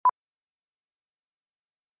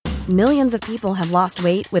Millions of people have lost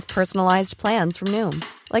weight with personalized plans from Noom.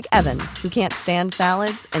 Like Evan, who can't stand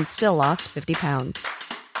salads and still lost 50 pounds.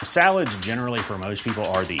 Salads generally for most people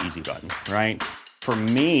are the easy button, right? For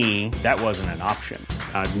me, that wasn't an option.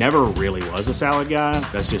 I never really was a salad guy.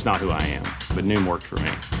 That's just not who I am. But Noom worked for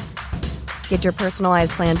me. Get your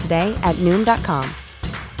personalized plan today at Noom.com.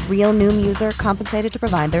 Real Noom user compensated to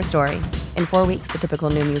provide their story. In 4 weeks, the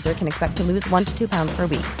typical Noom user can expect to lose 1 to 2 pounds per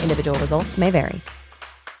week. Individual results may vary.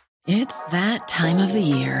 It's that time of the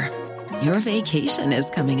year. Your vacation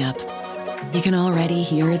is coming up. You can already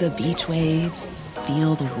hear the beach waves,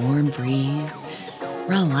 feel the warm breeze,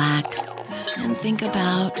 relax, and think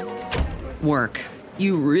about work.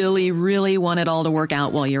 You really, really want it all to work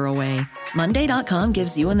out while you're away. Monday.com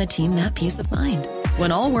gives you and the team that peace of mind.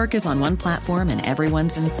 When all work is on one platform and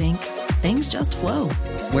everyone's in sync, things just flow.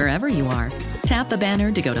 Wherever you are, tap the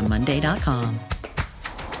banner to go to Monday.com.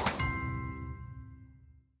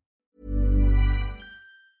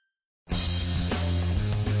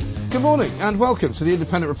 Good morning and welcome to the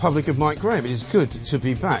Independent Republic of Mike Graham. It is good to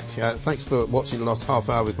be back. Thanks for watching the last half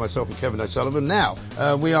hour with myself and Kevin O'Sullivan. Now,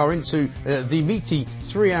 we are into the meaty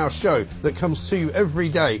 3-hour show that comes to you every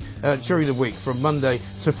day during the week from Monday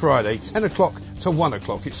to Friday, 10 o'clock to 1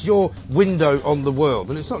 o'clock. It's your window on the world.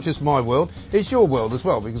 And it's not just my world, it's your world as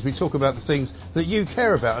well, because we talk about the things that you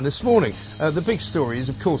care about. And this morning, the big story is,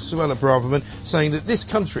 of course, Suella Braverman saying that this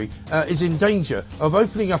country is in danger of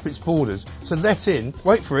opening up its borders to let in,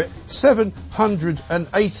 wait for it,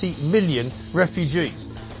 780 million refugees.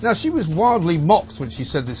 Now, she was wildly mocked when she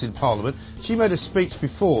said this in Parliament. She made a speech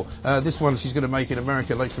before this one she's going to make in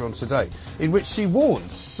America later on today, in which she warned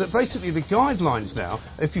that basically the guidelines now,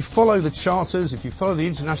 if you follow the charters, if you follow the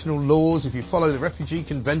international laws, if you follow the Refugee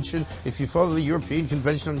Convention, if you follow the European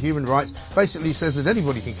Convention on Human Rights, basically says that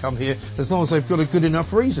anybody can come here as long as they've got a good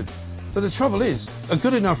enough reason. But the trouble is, a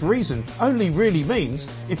good enough reason only really means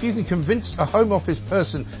if you can convince a Home Office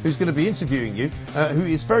person who's going to be interviewing you, who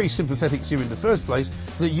is very sympathetic to you in the first place,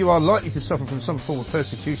 that you are likely to suffer from some form of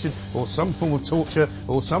persecution or some form of torture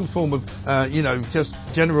or some form of, just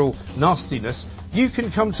general nastiness. You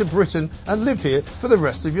can come to Britain and live here for the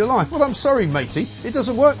rest of your life. Well, I'm sorry, matey, it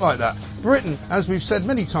doesn't work like that. Britain, as we've said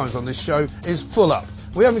many times on this show, is full up.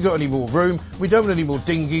 We haven't got any more room, we don't want any more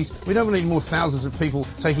dinghies, we don't want any more thousands of people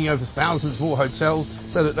taking over thousands more hotels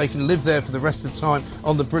so that they can live there for the rest of the time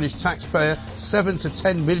on the British taxpayer. 7 to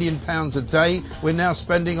 10 million pounds a day we're now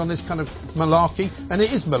spending on this kind of malarkey, and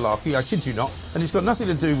it is malarkey, I kid you not, and it's got nothing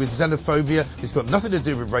to do with xenophobia, it's got nothing to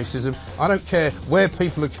do with racism. I don't care where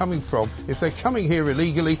people are coming from. If they're coming here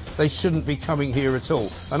illegally, they shouldn't be coming here at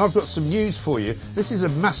all. And I've got some news for you. This is a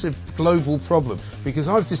massive global problem, because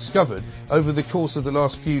I've discovered over the course of the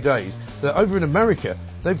last few days that over in America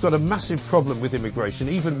they've got a massive problem with immigration,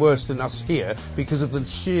 even worse than us here, because of the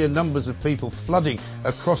sheer numbers of people flooding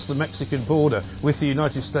across the Mexican border with the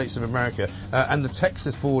United States of America and the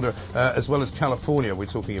Texas border as well as California we're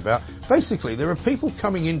talking about. Basically, there are people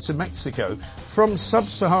coming into Mexico from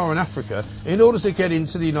sub-Saharan Africa in order to get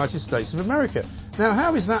into the United States of America. Now,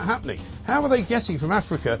 how is that happening? How are they getting from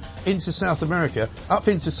Africa into South America, up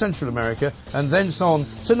into Central America, and thence on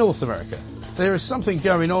to North America? There is something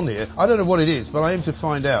going on here. I don't know what it is, but I aim to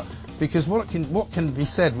find out. Because what can be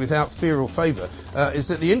said without fear or favour is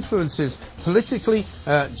that the influences politically,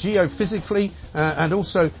 geophysically, and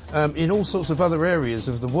also in all sorts of other areas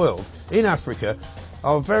of the world, in Africa,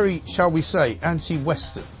 are very, shall we say,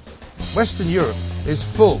 anti-Western. Western Europe is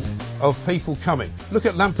full of people coming. Look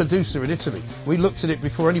at Lampedusa in Italy. We looked at it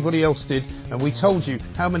before anybody else did, and we told you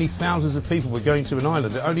how many thousands of people were going to an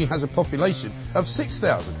island that only has a population of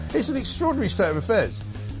 6,000. It's an extraordinary state of affairs.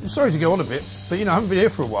 I'm sorry to go on a bit, but I haven't been here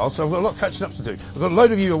for a while, so I've got a lot catching up to do. I've got a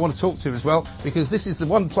load of you I want to talk to as well, because this is the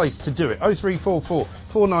one place to do it. 0344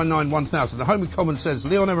 499 1000, the home of common sense.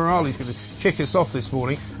 Leon Emirali's going to kick us off this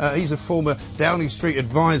morning. He's a former Downing Street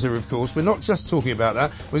advisor, of course. We're not just talking about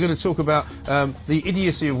that. We're going to talk about the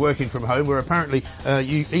idiocy of working from home, where apparently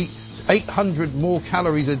you eat 800 more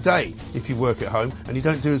calories a day if you work at home and you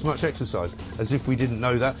don't do as much exercise, as if we didn't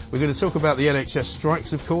know that. We're going to talk about the NHS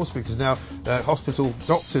strikes, of course, because now hospital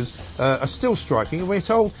doctors are still striking, and we're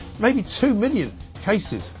told maybe 2 million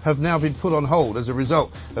cases have now been put on hold as a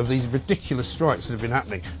result of these ridiculous strikes that have been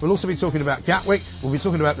happening. We'll also be talking about Gatwick. We'll be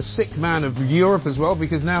talking about the sick man of Europe as well,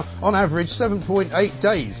 because now on average 7.8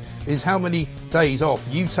 days is how many days off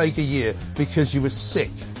you take a year because you were sick.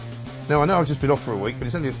 Now, I know I've just been off for a week, but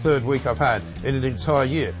it's only the third week I've had in an entire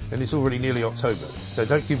year, and it's already nearly October, so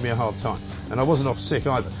don't give me a hard time. And I wasn't off sick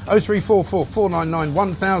either. 0344 499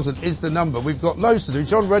 1000 is the number. We've got loads to do.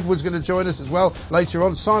 John Redwood's going to join us as well later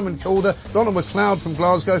on. Simon Calder, Donald McLeod from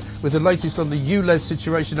Glasgow with the latest on the ULEZ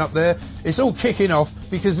situation up there. It's all kicking off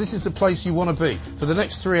because this is the place you want to be. For the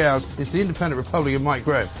next 3 hours, it's the Independent Republic of Mike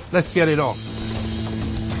Graham. Let's get it on.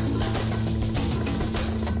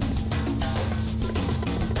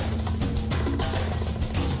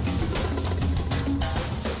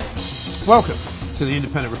 Welcome to the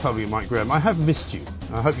Independent Republic of Mike Graham. I have missed you.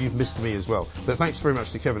 I hope you've missed me as well. But thanks very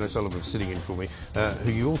much to Kevin O'Sullivan for sitting in for me,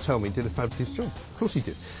 who you all tell me did a fabulous job. Of course he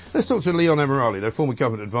did. Let's talk to Leon Emirali, their former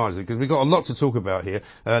government advisor, because we've got a lot to talk about here.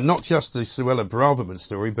 Not just the Suella Braverman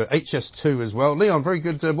story, but HS2 as well. Leon, very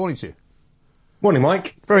good morning to you. Morning,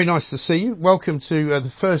 Mike. Very nice to see you. Welcome to the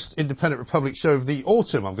first Independent Republic show of the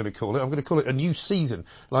autumn, I'm going to call it. I'm going to call it a new season,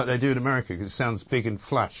 like they do in America, because it sounds big and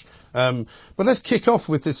flash. But let's kick off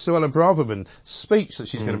with this Suella Braverman speech that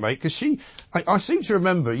she's going to make, because I seem to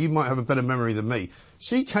remember, you might have a better memory than me,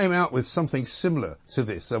 she came out with something similar to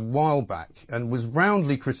this a while back and was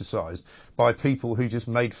roundly criticised by people who just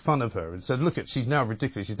made fun of her and said, look, she's now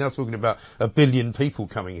ridiculous. She's now talking about 1 billion people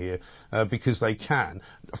coming here because they can.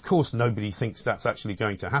 Of course, nobody thinks that's actually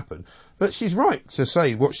going to happen. But she's right to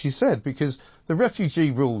say what she said, because the refugee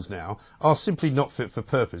rules now are simply not fit for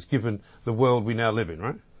purpose, given the world we now live in,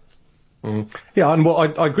 right? Yeah, and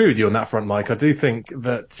I agree with you on that front, Mike. I do think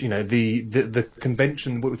that, you know, the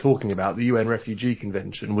convention that we're talking about, the UN Refugee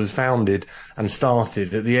Convention, was founded and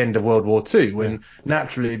started at the end of World War II, when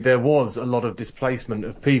naturally there was a lot of displacement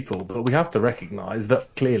of people. But we have to recognise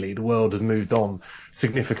that clearly the world has moved on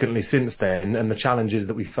significantly since then, and the challenges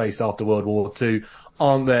that we face after World War II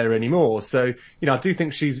aren't there anymore. So, you know, I do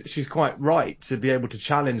think she's quite right to be able to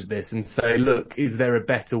challenge this and say, look, is there a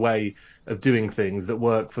better way of doing things that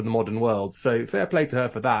work for the modern world? So fair play to her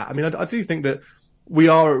for that. I mean, I do think that we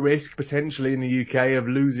are at risk potentially in the UK of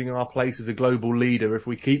losing our place as a global leader if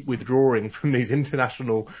we keep withdrawing from these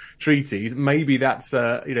international treaties. Maybe that's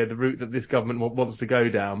you know, the route that this government wants to go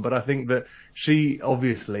down. But I think that she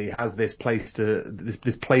obviously has this place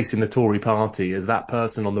this place in the Tory party as that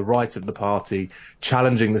person on the right of the party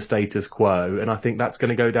challenging the status quo, and I think that's going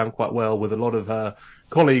to go down quite well with a lot of her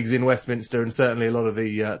colleagues in Westminster and certainly a lot of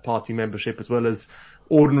the party membership, as well as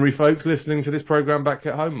ordinary folks listening to this programme back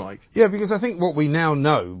at home, Mike. Yeah, because I think what we now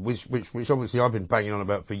know, which obviously I've been banging on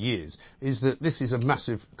about for years, is that this is a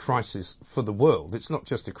massive crisis for the world. It's not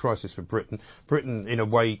just a crisis for Britain. Britain, in a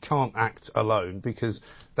way, can't act alone because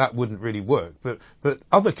that wouldn't really work. But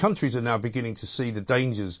other countries are now beginning to see the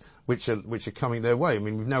dangers which are coming their way. I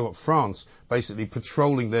mean, we've now got France basically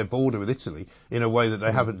patrolling their border with Italy in a way that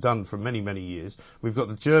they haven't done for many, many years. We've got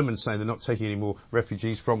the Germans saying they're not taking any more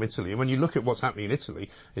refugees from Italy. And when you look at what's happening in Italy,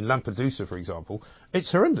 in Lampedusa, for example,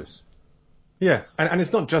 it's horrendous. Yeah, and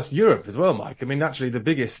it's not just Europe as well, Mike. I mean, actually, the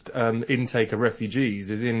biggest intake of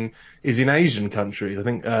refugees is in Asian countries. I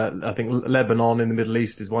think Lebanon in the Middle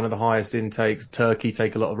East is one of the highest intakes. Turkey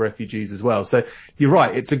take a lot of refugees as well. So you're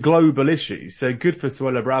right, it's a global issue. So good for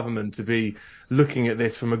Suella Braverman to be looking at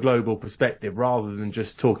this from a global perspective rather than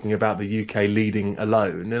just talking about the UK leading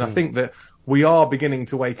alone. And I think that we are beginning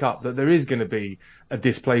to wake up that there is going to be a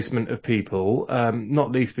displacement of people,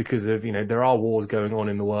 not least because of, you know, there are wars going on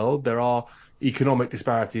in the world. There are economic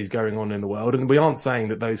disparities going on in the world. And we aren't saying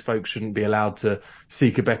that those folks shouldn't be allowed to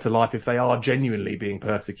seek a better life if they are genuinely being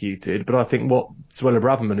persecuted. But I think what Suella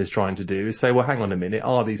Braverman is trying to do is say, well, hang on a minute,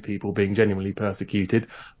 are these people being genuinely persecuted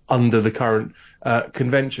under the current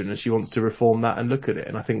convention? And she wants to reform that and look at it.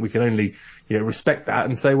 And I think we can only, you know, respect that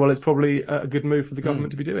and say, well, it's probably a good move for the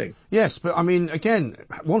government to be doing. Yes, but I mean, again,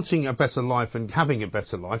 wanting a better life and having a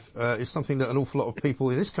better life is something that an awful lot of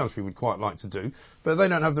people in this country would quite like to do, but they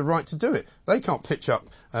don't have the right to do it. They can't pitch up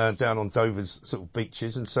down on Dover's sort of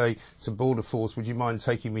beaches and say to Border Force, would you mind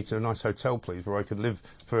taking me to a nice hotel, please, where I could live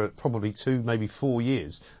for probably 2, maybe 4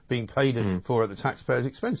 years, being paid for at the taxpayer's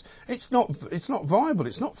expense. It's not viable.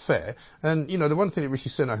 It's not fair. And, you know, the one thing that Rishi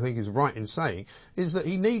Sunak, I think, is right in saying is that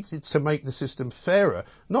he needed to make the system fairer,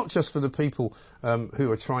 not just for the people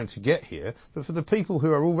who are trying to get here, but for the people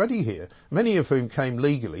who are already here, many of whom came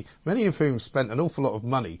legally, many of whom spent an awful lot of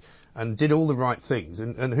money and did all the right things,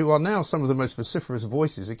 and who are now some of the most vociferous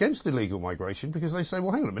voices against illegal migration, because they say,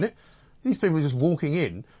 well, hang on a minute, these people are just walking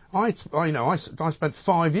in. I spent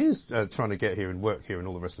 5 years trying to get here and work here and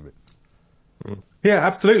all the rest of it. Yeah,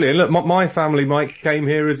 absolutely. And look, my family, Mike, came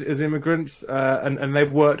here as immigrants, and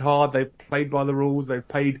they've worked hard. They've played by the rules. They've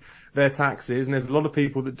paid their taxes. And there's a lot of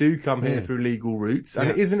people that do come here through legal routes, and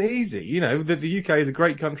it isn't easy. You know, the UK is a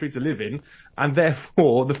great country to live in, and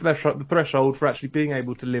therefore the threshold for actually being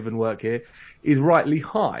able to live and work here is rightly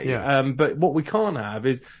high. Yeah. But what we can't have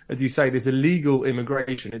is, as you say, this illegal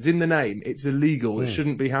immigration. It's in the name. It's illegal. It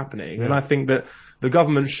shouldn't be happening. And I think that the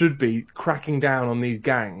government should be cracking down on these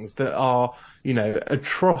gangs that are, you know,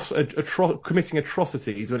 committing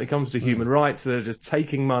atrocities when it comes to human rights. They're just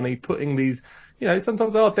taking money, putting these, you know,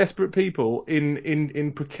 sometimes there are desperate people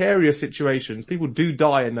in precarious situations. People do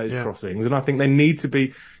die in those crossings, and I think they need to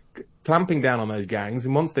be clamping down on those gangs,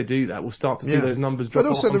 and once they do that, we'll start to see those numbers drop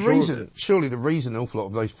off. But also surely the reason an awful lot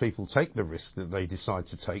of those people take the risk that they decide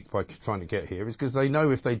to take by trying to get here is because they know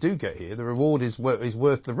if they do get here, the reward is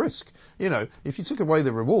worth the risk. You know, if you took away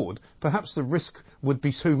the reward, perhaps the risk would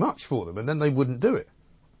be too much for them, and then they wouldn't do it.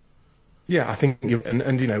 Yeah, I think,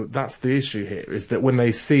 and you know, that's the issue here, is that when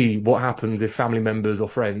they see what happens if family members or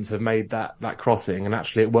friends have made that crossing and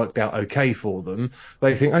actually it worked out okay for them,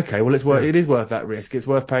 they think, okay, well, it is worth that risk. It's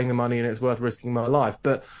worth paying the money and it's worth risking my life.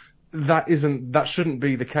 But that shouldn't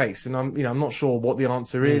be the case. And I'm not sure what the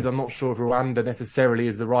answer is. I'm not sure if Rwanda necessarily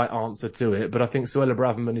is the right answer to it. But I think Suella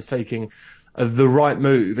Braverman is taking the right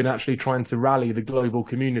move in actually trying to rally the global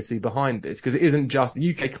community behind this, because it isn't just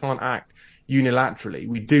the UK can't act unilaterally.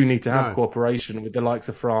 We do need to have cooperation with the likes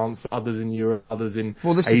of France, others in Europe, others in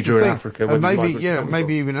Asia and Africa. And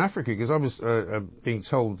maybe even Africa, because I was being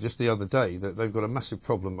told just the other day that they've got a massive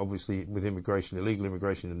problem, obviously, with immigration, illegal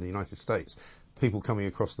immigration in the United States, people coming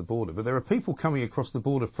across the border. But there are people coming across the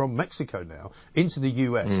border from Mexico now into the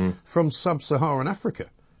US from sub-Saharan Africa.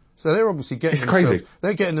 So they're obviously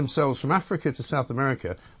getting themselves from Africa to South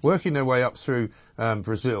America, working their way up through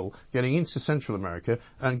Brazil, getting into Central America,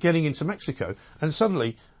 and getting into Mexico. And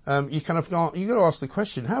suddenly, you've got to ask the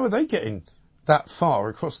question: how are they getting that far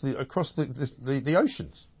across the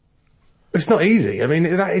oceans? It's not easy. I mean,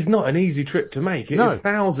 that is not an easy trip to make. It's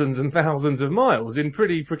thousands and thousands of miles in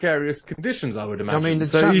pretty precarious conditions, I would imagine. I mean,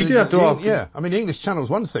 you do have to ask. Yeah, I mean, the English Channel's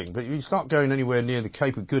one thing, but you start going anywhere near the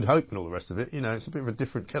Cape of Good Hope and all the rest of it, you know, it's a bit of a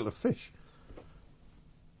different kettle of fish.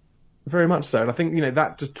 Very much so. And I think, you know,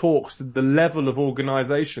 that just talks to the level of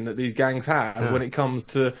organisation that these gangs have when it comes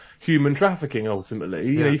to human trafficking, ultimately.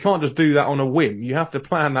 You know, you can't just do that on a whim. You have to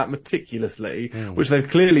plan that meticulously, which they've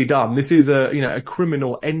clearly done. This is a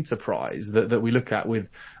criminal enterprise that we look at with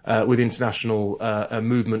international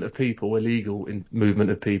movement of people, illegal movement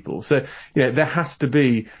of people. So, you know, there has to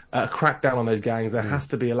be a crackdown on those gangs. There has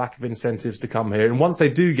to be a lack of incentives to come here. And once they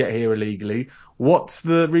do get here illegally, what's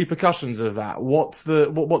the repercussions of that? What's the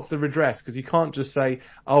redress? Because you can't just say,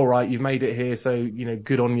 "All right, you've made it here, so you know,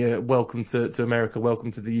 good on you. Welcome to America.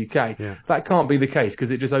 Welcome to the UK." Yeah. That can't be the case, because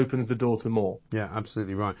it just opens the door to more. Yeah,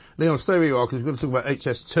 absolutely right. Leon, stay where you are, because we're going to talk about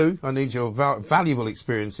HS2. I need your valuable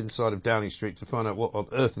experience inside of Downing Street to find out what on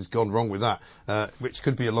earth has gone wrong with that, which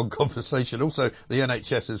could be a long conversation. Also, the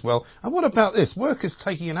NHS as well. And what about this? Workers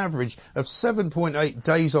taking an average of 7.8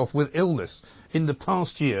 days off with illness in the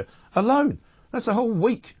past year alone. That's a whole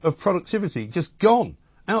week of productivity just gone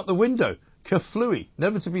out the window. Kerflooey,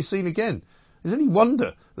 never to be seen again. Is any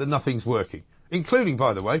wonder that nothing's working? Including,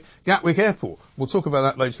 by the way, Gatwick Airport. We'll talk about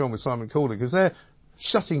that later on with Simon Calder, because they're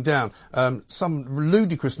shutting down some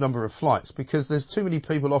ludicrous number of flights because there's too many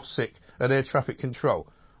people off sick at air traffic control.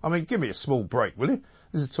 I mean, give me a small break, will you?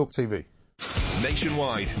 This is Talk TV.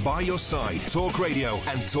 Nationwide, by your side, Talk Radio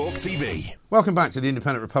and Talk TV. Welcome back to the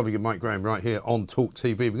Independent Republican, Mike Graham, right here on Talk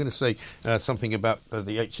TV. We're going to say something about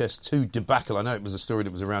the HS2 debacle. I know it was a story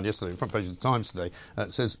that was around yesterday, front page of the Times today.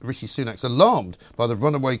 It says Rishi Sunak's alarmed by the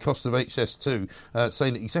runaway cost of HS2,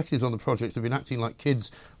 saying that executives on the project have been acting like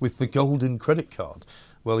kids with the golden credit card.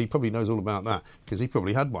 Well, he probably knows all about that because he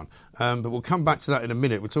probably had one. But we'll come back to that in a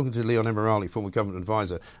minute. We're talking to Leon Emirali, former government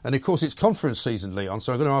advisor. And, of course, it's conference season, Leon,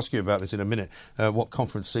 so I'm going to ask you about this in a minute, what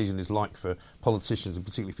conference season is like for politicians and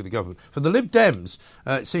particularly for the government. For the Lib Dems,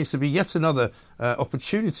 it seems to be yet another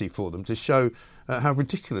opportunity for them to show how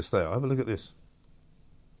ridiculous they are. Have a look at this.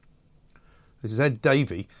 This is Ed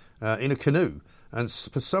Davey in a canoe. And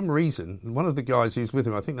for some reason, one of the guys who's with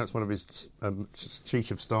him, I think that's one of his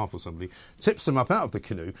chief of staff or somebody, tips them up out of the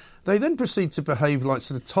canoe. They then proceed to behave like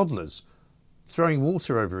sort of toddlers, throwing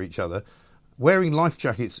water over each other, wearing life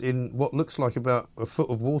jackets in what looks like about a foot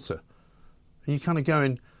of water. And you're kind of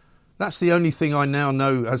going, that's the only thing I now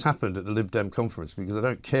know has happened at the Lib Dem conference, because I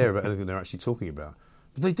don't care about anything they're actually talking about.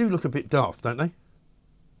 But they do look a bit daft, don't they?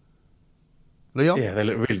 Leon? Yeah, they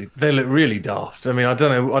look really daft. I mean, I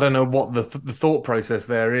don't know what the thought process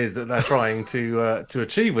there is that they're trying to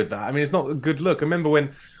achieve with that. I mean, it's not a good look. I remember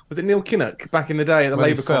when was it Neil Kinnock back in the day at the When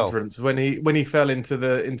he Labour fell. conference when he fell into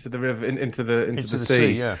the river into the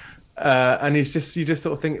sea. Yeah. And you just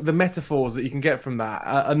sort of think the metaphors that you can get from that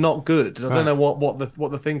are not good. I don't know what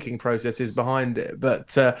the thinking process is behind it,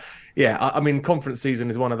 but I mean, conference season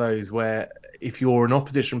is one of those where if you're an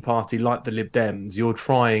opposition party like the Lib Dems, you're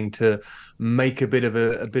trying to make a bit of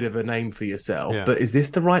a name for yourself. Yeah. But is this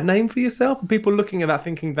the right name for yourself? Are people looking at that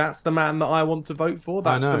thinking that's the man that I want to vote for?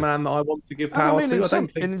 That's the man that I want to give power to?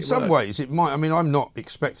 In some ways, it might. I mean, I'm not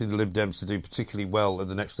expecting the Lib Dems to do particularly well at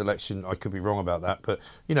the next election. I could be wrong about that, but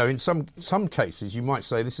in some cases, you might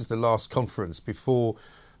say this is the last conference before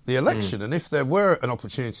the election. And if there were an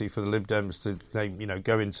opportunity for the Lib Dems to,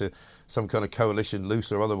 go into some kind of coalition,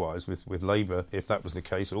 loose or otherwise, with Labour, if that was the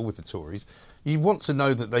case, or with the Tories, you want to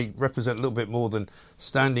know that they represent a little bit more than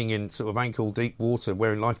standing in sort of ankle-deep water,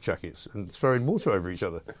 wearing life jackets and throwing water over each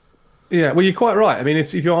other. Yeah, well, you're quite right. I mean,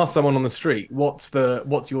 if you ask someone on the street, what's your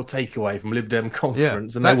takeaway from Lib Dem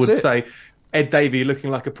conference, and they would say Ed Davey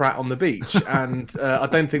looking like a prat on the beach, and I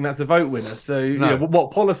don't think that's a vote winner. So,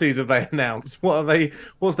 what policies have they announced?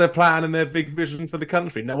 What's their plan and their big vision for the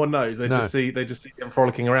country? No one knows. They just see them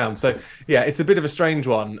frolicking around. So, it's a bit of a strange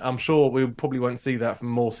one. I'm sure we probably won't see that from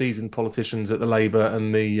more seasoned politicians at the Labour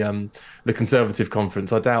and the Conservative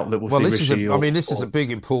conference. I doubt that we'll see Rishi. This is a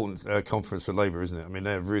big important conference for Labour, isn't it? I mean,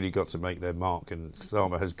 they've really got to make their mark, and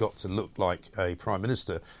Starmer has got to look like a Prime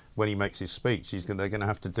Minister. When he makes his speech, they're going to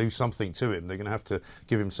have to do something to him. They're going to have to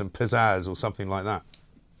give him some pizzazz or something like that.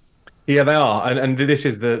 Yeah, they are. And this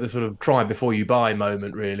is the sort of try before you buy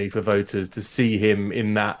moment, really, for voters to see him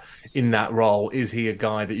in that role. Is he a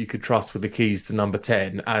guy that you could trust with the keys to number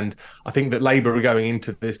 10? And I think that Labour are going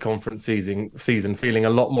into this conference season feeling a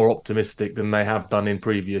lot more optimistic than they have done in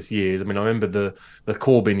previous years. I mean, I remember the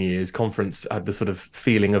Corbyn years, conference had the sort of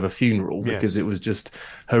feeling of a funeral because it was just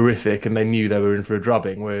horrific and they knew they were in for a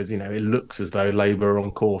drubbing, whereas, it looks as though Labour are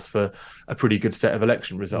on course for a pretty good set of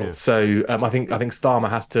election results. Yeah. So I think Starmer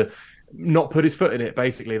has to not put his foot in it.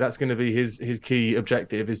 Basically, that's going to be his key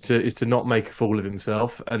objective is to not make a fool of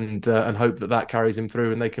himself and hope that carries him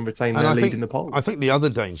through and they can retain their lead in the polls. I think the other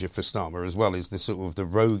danger for Starmer as well is the sort of the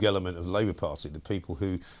rogue element of the Labour Party, the people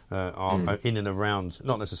who are in and around,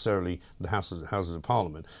 not necessarily the Houses of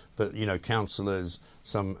Parliament, but councillors,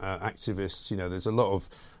 some activists. There's a lot of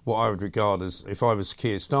what I would regard as, if I was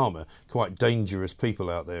Keir Starmer, quite dangerous people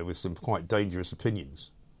out there with some quite dangerous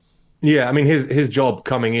opinions. Yeah, I mean, his job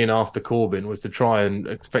coming in after Corbyn was to try and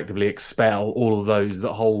effectively expel all of those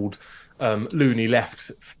that hold loony left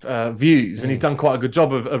views. And he's done quite a good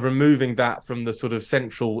job of removing that from the sort of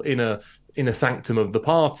central inner sanctum of the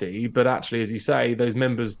party. But actually, as you say, those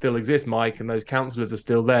members still exist, Mike, and those councillors are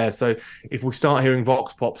still there. So if we start hearing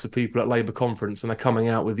vox pops of people at Labour conference and they're coming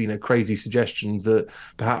out with, crazy suggestions that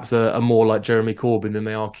perhaps are more like Jeremy Corbyn than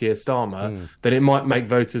they are Keir Starmer, then it might make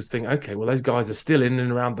voters think, okay, well, those guys are still in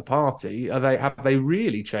and around the party. Have they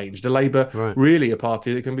really changed? Are Labour really a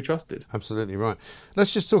party that can be trusted? Absolutely right.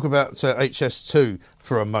 Let's just talk about HS2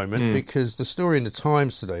 for a moment, because the story in the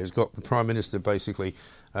Times today has got the Prime Minister basically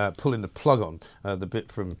pulling the plug on the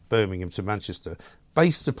bit from Birmingham to Manchester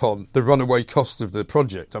based upon the runaway cost of the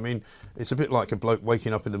project. I mean, it's a bit like a bloke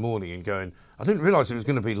waking up in the morning and going, I didn't realise it was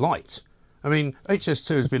going to be light. I mean,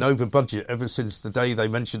 HS2 has been over budget ever since the day they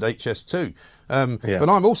mentioned HS2. But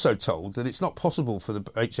I'm also told that it's not possible for the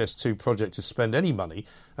HS2 project to spend any money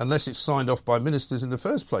unless it's signed off by ministers in the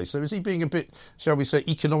first place. So is he being a bit, shall we say,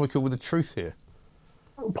 economical with the truth here?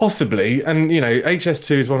 Possibly. And,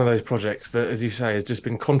 HS2 is one of those projects that, as you say, has just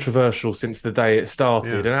been controversial since the day it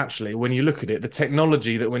started. And actually, when you look at it, the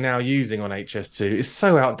technology that we're now using on HS2 is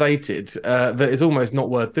so outdated that it's almost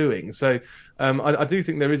not worth doing. So I do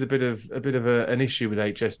think there is a bit of an issue with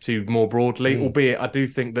HS2 more broadly, albeit I do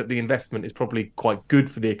think that the investment is probably quite good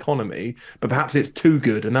for the economy, but perhaps it's too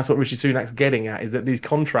good. And that's what Rishi Sunak's getting at, is that these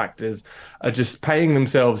contractors are just paying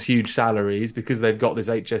themselves huge salaries because they've got this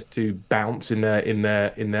HS2 bounce in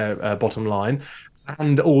their bottom line,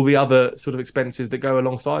 and all the other sort of expenses that go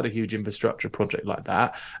alongside a huge infrastructure project like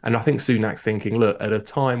that. And I think Sunak's thinking, look, at a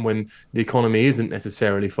time when the economy isn't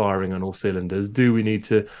necessarily firing on all cylinders, do we need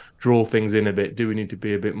to draw things in a bit? Do we need to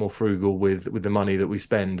be a bit more frugal with the money that we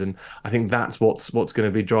spend? And I think that's what's going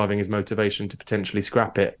to be driving his motivation to potentially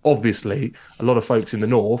scrap it. Obviously, a lot of folks in the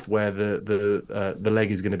north, where the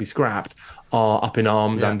leg is going to be scrapped, are up in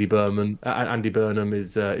arms. Andy Burnham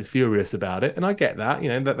is furious about it, and I get that.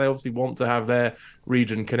 That they obviously want to have their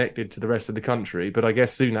region connected to the rest of the country. But I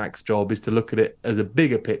guess Sunak's job is to look at it as a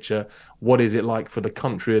bigger picture. What is it like for the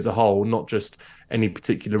country as a whole, not just any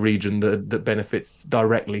particular region that benefits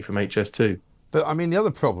directly from HS2? But I mean, the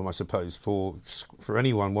other problem, I suppose, for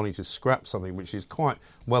anyone wanting to scrap something which is quite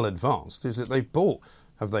well advanced is that they've bought,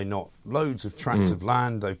 have they not, loads of tracts of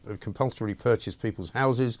land. They've compulsorily purchased people's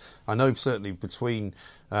houses. I know certainly between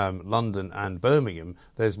London and Birmingham,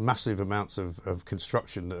 there's massive amounts of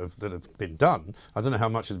construction that have been done. I don't know how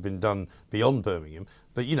much has been done beyond Birmingham,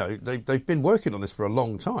 but, you know, they've been working on this for a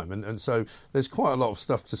long time. And so there's quite a lot of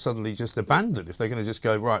stuff to suddenly just abandon if they're going to just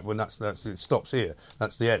go, right, well, that's it stops here.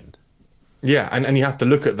 That's the end. Yeah, and you have to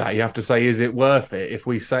look at that. You have to say, is it worth it? If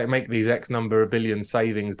we say make these X number of billion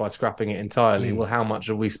savings by scrapping it entirely, well, how much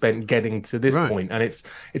have we spent getting to this point? And it's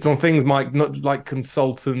on things not like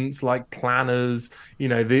consultants, like planners, you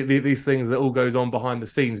know, these things that all goes on behind the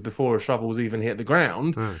scenes before a shovel's even hit the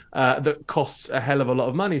ground, that costs a hell of a lot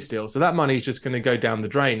of money still. So that money is just going to go down the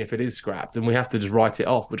drain if it is scrapped, and we have to just write it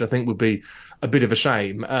off, which I think would be a bit of a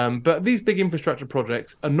shame. But these big infrastructure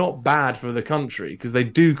projects are not bad for the country because they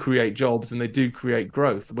do create jobs and they do create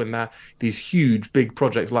growth when these huge big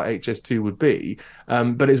projects like HS2 would be.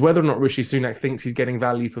 But it's whether or not Rishi Sunak thinks he's getting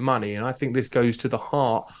value for money. And I think this goes to the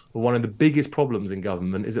heart of one of the biggest problems in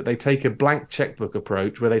government is that they take a blank checkbook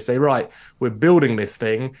approach where they say, right, we're building this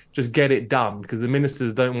thing, just get it done, because the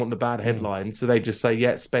ministers don't want the bad headlines. So they just say,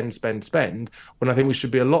 yeah, spend, when I think we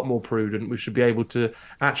should be a lot more prudent. We should be able to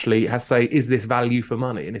actually say, is this value for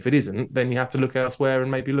money? And if it isn't, then you have to look elsewhere and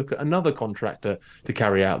maybe look at another contractor to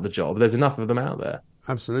carry out the job. There's enough of them out there.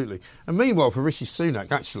 Absolutely. And meanwhile, for Rishi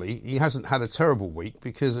Sunak, actually, he hasn't had a terrible week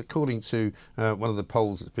because according to one of the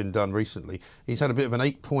polls that's been done recently, he's had a bit of an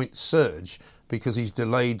 8-point surge because he's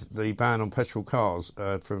delayed the ban on petrol cars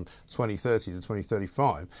from 2030 to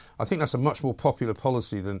 2035. I think that's a much more popular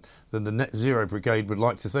policy than the Net Zero Brigade would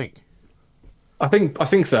like to think. I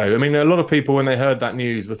think so. I mean, a lot of people, when they heard that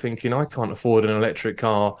news, were thinking, I can't afford an electric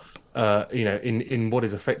car, in what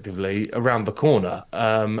is effectively around the corner.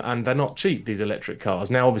 And they're not cheap, these electric cars.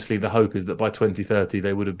 Now, obviously, the hope is that by 2030,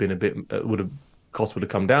 they would have been cost would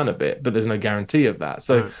have come down a bit, but there's no guarantee of that.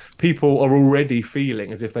 So people are already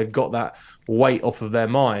feeling as if they've got that weight off of their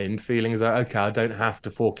mind, feeling as though, okay, I don't have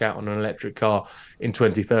to fork out on an electric car in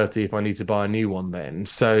 2030 if I need to buy a new one then.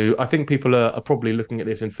 So I think people are probably looking at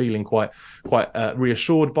this and feeling quite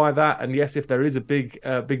reassured by that. And yes, if there is a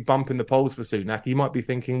big bump in the polls for Sunak, you might be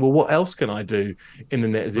thinking, well, what else can I do in the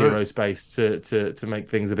net zero space to make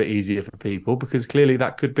things a bit easier for people? Because clearly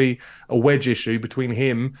that could be a wedge issue between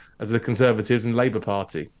him as the Conservatives and Labour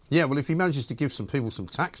Party. Yeah, well, if he manages to give some people some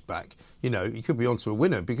tax back, you know, he could be onto a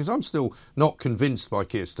winner, because I'm still not convinced by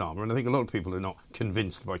Keir Starmer, and I think a lot of people are not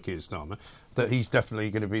convinced by Keir Starmer, that he's definitely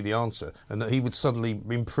going to be the answer and that he would suddenly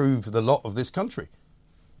improve the lot of this country.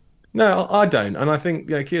 No, I don't. And I think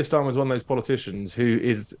Keir Starmer is one of those politicians who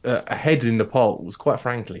is ahead in the polls, quite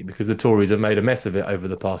frankly, because the Tories have made a mess of it over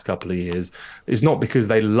the past couple of years. It's not because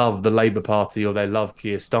they love the Labour Party or they love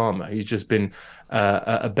Keir Starmer. He's just been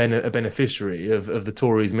a beneficiary of the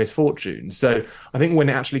Tories' misfortune. So I think when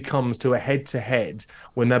it actually comes to a head-to-head,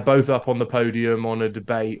 when they're both up on the podium on a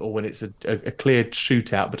debate, or when it's a clear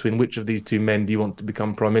shootout between which of these two men do you want to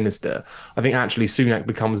become Prime Minister, I think actually Sunak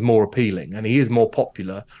becomes more appealing, and he is more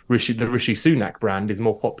popular. The Rishi Sunak brand is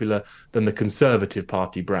more popular than the Conservative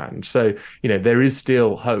Party brand. So, there is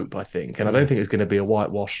still hope, I think. And I don't think it's going to be a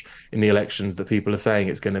whitewash in the elections that people are saying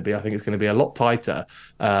it's going to be. I think it's going to be a lot tighter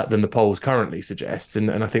than the polls currently suggest.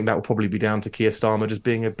 And I think that will probably be down to Keir Starmer just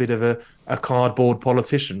being a bit of a cardboard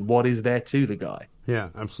politician. What is there to the guy? Yeah,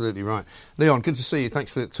 absolutely right. Leon, good to see you.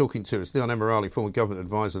 Thanks for talking to us. Leon Emirali, former government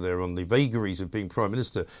advisor there on the vagaries of being Prime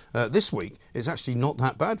Minister. This week, it's actually not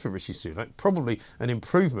that bad for Rishi Sunak. Probably an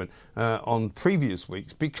improvement on previous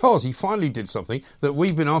weeks, because he finally did something that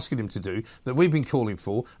we've been asking him to do, that we've been calling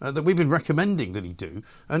for, that we've been recommending that he do.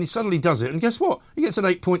 And he suddenly does it. And guess what? He gets an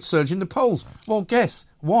 8-point surge in the polls. Well, guess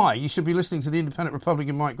why you should be listening to the Independent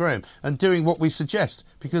Republican Mike Graham and doing what we suggest,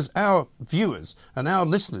 because our viewers and our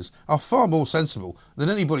listeners are far more sensible than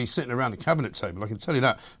anybody sitting around a cabinet table. I can tell you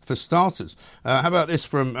that for starters. How about this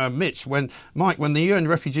from Mitch? When the UN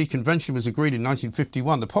Refugee Convention was agreed in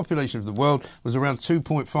 1951, the population of the world was around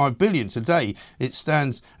 2.5 billion. Today, it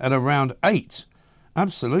stands at around 8.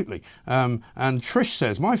 Absolutely. And Trish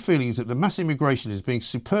says, my feeling is that the mass immigration is being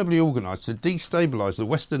superbly organised to destabilise the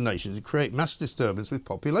Western nations and create mass disturbance with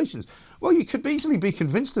populations. Well, you could easily be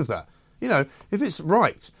convinced of that. If it's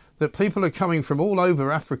right that people are coming from all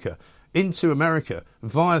over Africa into America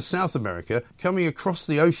via South America, coming across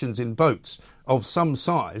the oceans in boats of some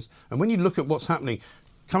size, and when you look at what's happening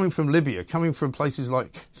coming from Libya, coming from places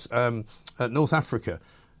like North Africa,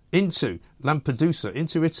 into Lampedusa,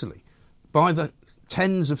 into Italy, by the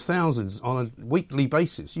tens of thousands on a weekly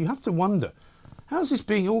basis. You have to wonder, how's this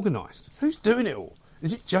being organised? Who's doing it all?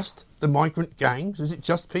 Is it just the migrant gangs? Is it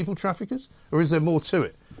just people traffickers? Or is there more to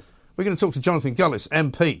it? We're going to talk to Jonathan Gullis,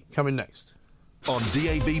 MP, coming next. On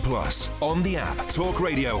DAB+, on the app, Talk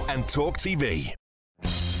Radio and Talk TV.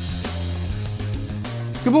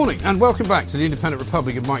 Good morning and welcome back to the Independent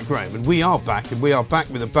Republic of Mike Graham. And we are back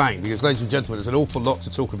with a bang because, ladies and gentlemen, there's an awful lot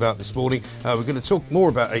to talk about this morning. We're going to talk more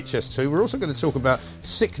about HS2. We're also going to talk about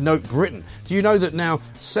Sick Note Britain. Do you know that now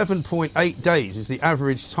 7.8 days is the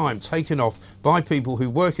average time taken off by people who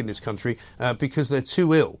work in this country because they're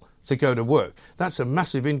too ill to go to work? That's a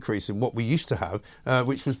massive increase in what we used to have,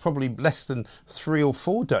 which was probably less than 3 or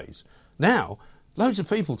 4 days. Now, loads of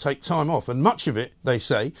people take time off, and much of it, they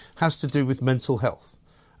say, has to do with mental health.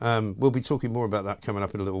 We'll be talking more about that coming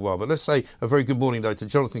up in a little while. But let's say a very good morning, though, to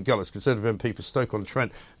Jonathan Gullis, Conservative MP for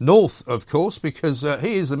Stoke-on-Trent North, of course, because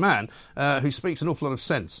he is the man who speaks an awful lot of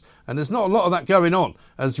sense. And there's not a lot of that going on,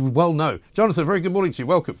 as you well know. Jonathan, very good morning to you.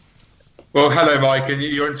 Welcome. Well, hello, Mike, and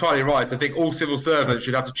you're entirely right. I think all civil servants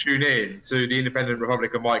should have to tune in to the Independent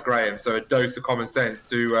Republic of Mike Graham, so a dose of common sense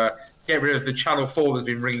to get rid of the Channel 4 that's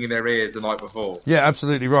been ringing in their ears the night before. Yeah,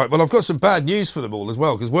 absolutely right. Well, I've got some bad news for them all as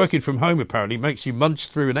well, because working from home apparently makes you munch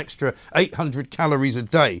through an extra 800 calories a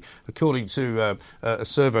day, according to a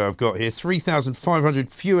survey I've got here. 3,500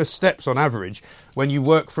 fewer steps on average when you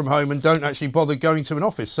work from home and don't actually bother going to an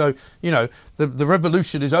office. So, you know, the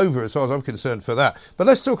revolution is over as far as I'm concerned for that. But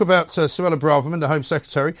let's talk about Suella Braverman, the Home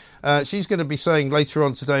Secretary. She's going to be saying later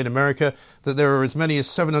on today in America that there are as many as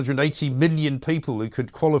 780 million people who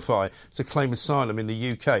could qualify to claim asylum in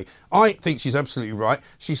the UK. I think she's absolutely right.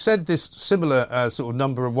 She said this similar sort of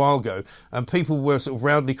number a while ago, and people were sort of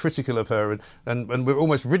roundly critical of her and were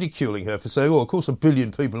almost ridiculing her for saying, oh, of course a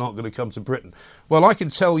billion people aren't going to come to Britain. Well, I can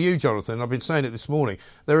tell you, Jonathan, I've been saying it this morning,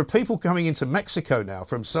 there are people coming into Mexico now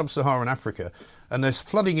from sub-Saharan Africa, and they're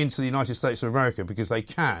flooding into the United States of America because they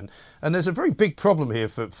can. And there's a very big problem here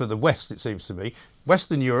for the West, it seems to me.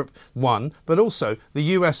 Western Europe, one, but also the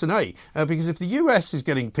US and A. Because if the US is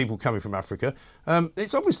getting people coming from Africa,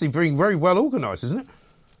 it's obviously being very well organised, isn't it?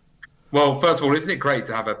 Well, first of all, isn't it great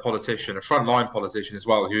to have a politician, a frontline politician as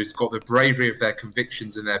well, who's got the bravery of their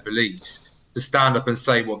convictions and their beliefs to stand up and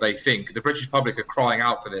say what they think. The British public are crying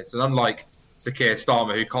out for this. And unlike Sir Keir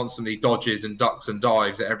Starmer, who constantly dodges and ducks and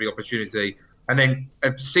dives at every opportunity, and then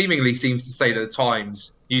seemingly seems to say that the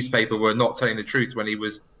Times newspaper were not telling the truth when he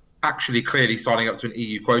was actually clearly signing up to an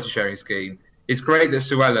EU quota sharing scheme. It's great that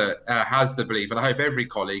Suella has the belief, and I hope every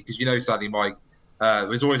colleague, because you know, sadly, Mike,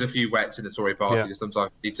 there's always a few wets in the Tory party that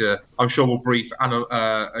sometimes need to, I'm sure will brief,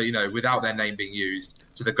 without their name being used,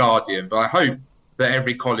 to The Guardian. But I hope that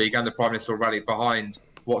every colleague and the Prime Minister will rally behind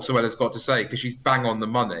what Suella's got to say, because she's bang on the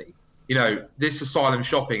money. You know, this asylum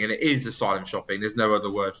shopping, and it is asylum shopping, there's no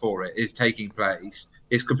other word for it, is taking place.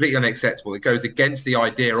 It's completely unacceptable. It goes against the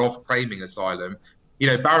idea of claiming asylum. You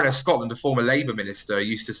know, Baroness Scotland, the former Labour minister,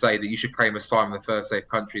 used to say that you should claim asylum in the first safe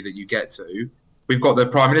country that you get to. We've got the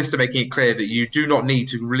Prime Minister making it clear that you do not need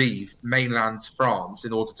to leave mainland France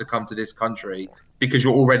in order to come to this country because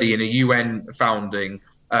you're already in a UN founding,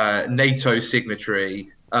 NATO signatory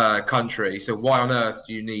country. So why on earth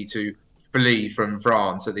do you need to flee from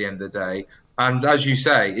France at the end of the day? And as you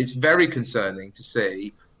say, it's very concerning to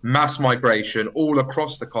see mass migration all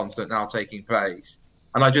across the continent now taking place.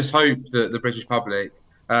 And I just hope that the British public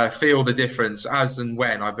feel the difference as and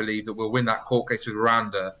when I believe that we'll win that court case with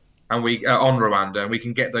Rwanda and on Rwanda, and we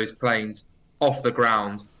can get those planes off the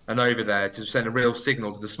ground and over there to send a real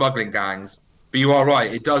signal to the smuggling gangs. But you are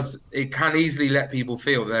right, it can easily let people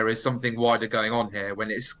feel there is something wider going on here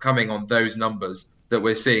when it's coming on those numbers that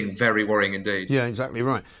we're seeing. Very worrying indeed. Yeah, exactly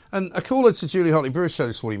right. And a caller to Julie Hartley-Brewer's show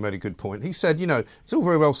this morning made a good point. He said, you know, it's all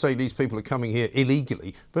very well saying these people are coming here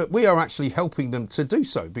illegally, but we are actually helping them to do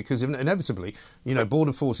so because inevitably, you know,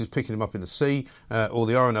 Border Force is picking them up in the sea or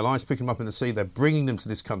the RNLI is picking them up in the sea. They're bringing them to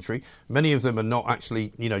this country. Many of them are not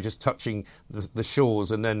actually, you know, just touching the shores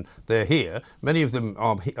and then they're here. Many of them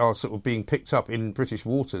are sort of being picked up in British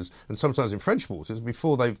waters and sometimes in French waters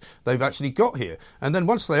before they've actually got here. And then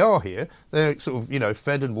once they are here, they're sort of, you know,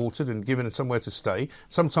 fed and watered and given somewhere to stay,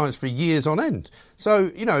 sometimes for years on end.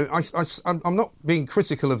 So, you know, I'm not being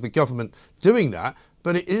critical of the government doing that,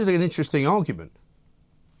 but it is an interesting argument.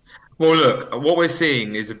 Well, look, what we're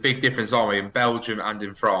seeing is a big difference, aren't we, in Belgium and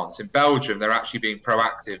in France. In Belgium, they're actually being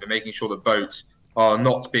proactive and making sure that boats are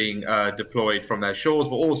not being deployed from their shores,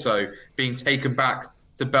 but also being taken back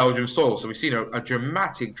to Belgian soil. So we've seen a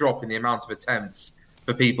dramatic drop in the amount of attempts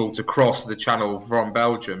for people to cross the channel from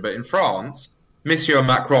Belgium. But in France, Monsieur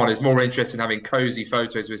Macron is more interested in having cosy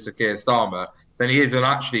photos with Sir Keir Starmer than he is in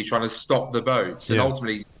actually trying to stop the boats. And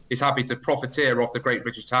ultimately is happy to profiteer off the great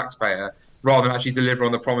British taxpayer rather than actually deliver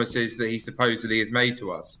on the promises that he supposedly has made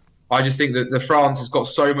to us. I just think that the France has got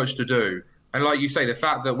so much to do. And like you say, the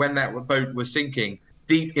fact that when that boat was sinking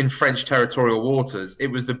deep in French territorial waters, it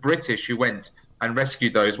was the British who went and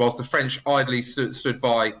rescued those, whilst the French idly stood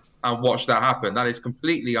by and watched that happen. That is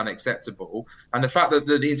completely unacceptable. And the fact that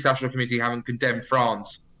the international community haven't condemned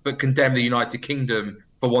France, but condemned the United Kingdom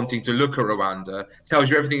for wanting to look at Rwanda,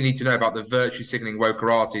 tells you everything you need to know about the virtue signalling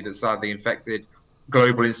wokerati that sadly infected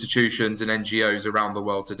global institutions and NGOs around the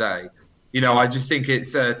world today. You know, I just think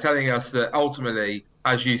it's telling us that ultimately,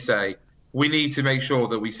 as you say, we need to make sure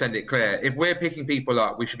that we send it clear. If we're picking people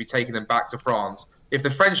up, we should be taking them back to France. If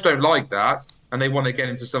the French don't like that and they want to get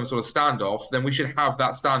into some sort of standoff, then we should have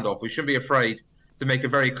that standoff. We shouldn't be afraid to make a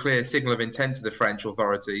very clear signal of intent to the French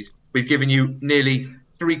authorities. We've given you nearly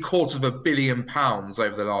 £750 million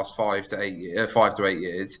over the last 5 to 8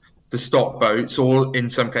 years to stop boats, or in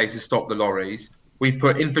some cases stop the lorries. We've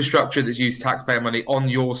put infrastructure that's used taxpayer money on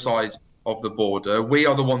your side of the border. We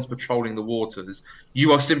are the ones patrolling the waters.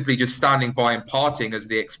 You are simply just standing by and partying, as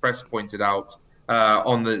the Express pointed out,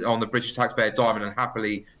 on the British taxpayer dime, and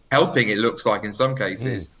happily helping, it looks like in some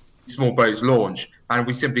cases, small boats launch, and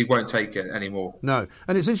we simply won't take it anymore. No,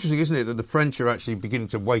 and it's interesting, isn't it, that the French are actually beginning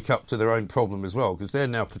to wake up to their own problem as well, because they're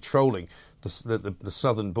now patrolling the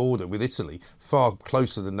southern border with Italy far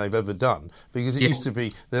closer than they've ever done, because it used to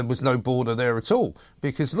be there was no border there at all.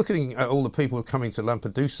 Because looking at all the people coming to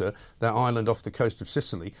Lampedusa, that island off the coast of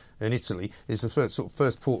Sicily in Italy, is the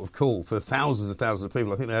first port of call for thousands of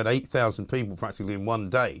people. I think they had 8,000 people practically in one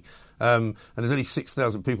day. And there's only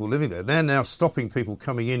 6,000 people living there. They're now stopping people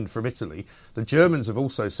coming in from Italy. The Germans have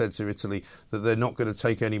also said to Italy that they're not going to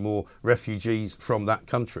take any more refugees from that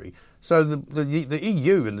country. So the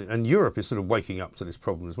EU and Europe is sort of waking up to this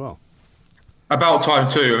problem as well. About time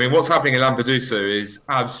too. I mean, what's happening in Lampedusa is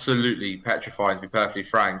absolutely petrifying, to be perfectly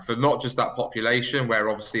frank, for not just that population, where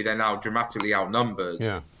obviously they're now dramatically outnumbered,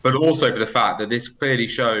 but also for the fact that this clearly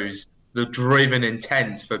shows the driven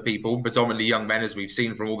intent for people, predominantly young men, as we've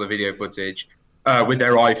seen from all the video footage, with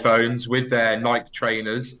their iPhones, with their Nike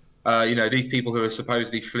trainers. These people who are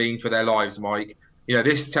supposedly fleeing for their lives, Mike.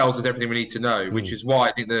 This tells us everything we need to know, which is why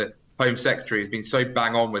I think the Home Secretary has been so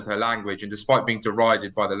bang on with her language, and despite being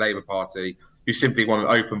derided by the Labour Party, who simply want an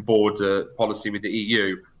open border policy with the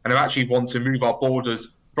EU, and who actually want to move our borders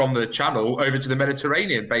from the Channel over to the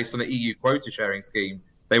Mediterranean based on the EU quota sharing scheme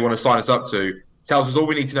they want to sign us up to, tells us all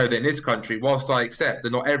we need to know that in this country, whilst I accept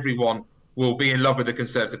that not everyone will be in love with the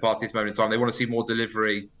Conservative Party at this moment in time, they want to see more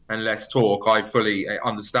delivery and less talk. I fully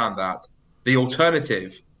understand that. The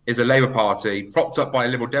alternative is a Labour Party propped up by a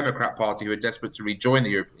Liberal Democrat Party who are desperate to rejoin the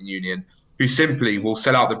European Union, who simply will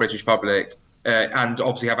sell out the British public and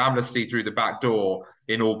obviously have amnesty through the back door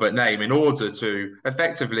in all but name, in order to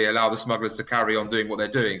effectively allow the smugglers to carry on doing what they're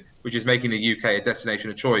doing, which is making the UK a destination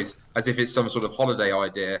of choice, as if it's some sort of holiday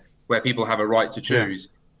idea where people have a right to choose.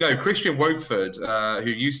 No, Christian Wokeford, who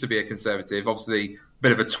used to be a Conservative, obviously a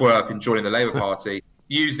bit of a twerp in joining the Labour Party,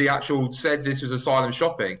 said this was asylum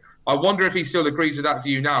shopping. I wonder if he still agrees with that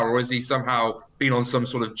view now, or has he somehow been on some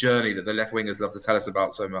sort of journey that the left-wingers love to tell us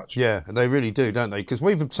about so much? Yeah, they really do, don't they? Because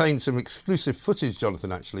we've obtained some exclusive footage,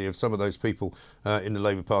 Jonathan, actually, of some of those people in the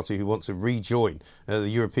Labour Party who want to rejoin the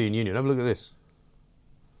European Union. Have a look at this.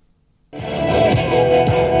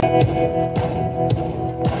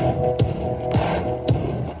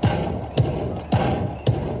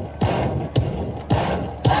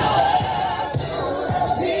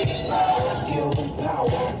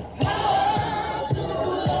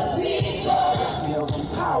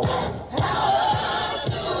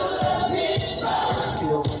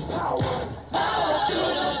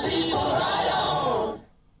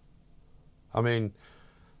 I mean,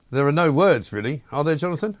 there are no words, really, are there,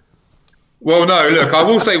 Jonathan? Well, no, look, I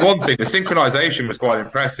will say one thing. The synchronisation was quite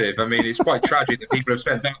impressive. I mean, it's quite tragic that people have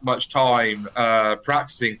spent that much time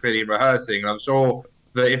practising, clearly, and rehearsing. And I'm sure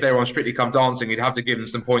that if they were on Strictly Come Dancing, you'd have to give them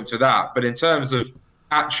some points for that. But in terms of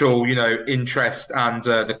actual, interest and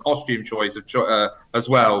the costume choice as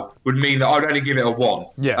well, would mean that I'd only give it a 1,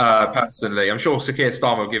 personally. I'm sure Sir Keir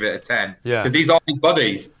Starmer will give it a 10. Because these are his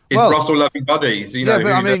buddies. His Brussels-loving buddies. But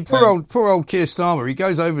I mean, poor old Keir Starmer, he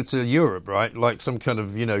goes over to Europe, right, like some kind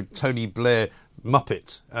of, Tony Blair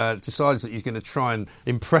muppet decides that he's going to try and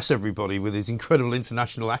impress everybody with his incredible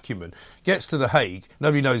international acumen, gets to The Hague,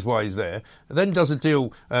 nobody knows why he's there, then does a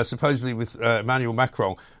deal supposedly with Emmanuel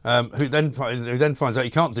Macron, who then finds out he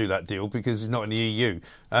can't do that deal because he's not in the EU.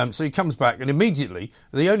 So he comes back, and immediately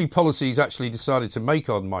the only policy he's actually decided to make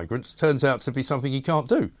on migrants turns out to be something he can't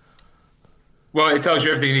do. Well, it tells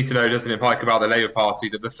you everything you need to know, doesn't it, Mike, about the Labour Party,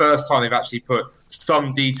 that the first time they've actually put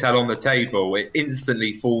some detail on the table, it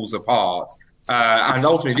instantly falls apart. And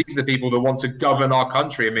ultimately, these are the people that want to govern our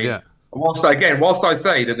country. I mean, whilst I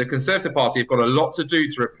say that the Conservative Party have got a lot to do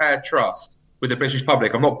to repair trust with the British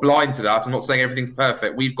public, I'm not blind to that. I'm not saying everything's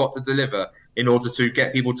perfect. We've got to deliver in order to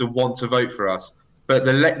get people to want to vote for us. But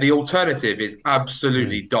the alternative is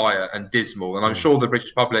absolutely dire and dismal. And I'm sure the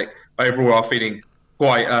British public overall are feeling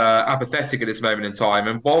quite apathetic at this moment in time.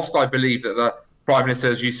 And whilst I believe that the Prime Minister,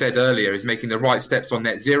 as you said earlier, is making the right steps on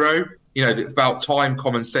net zero, about time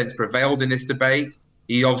common sense prevailed in this debate.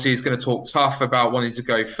 He obviously is going to talk tough about wanting to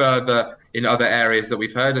go further in other areas that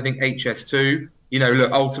we've heard. I think HS2,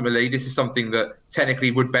 look, ultimately, this is something that technically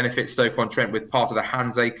would benefit Stoke-on-Trent with part of the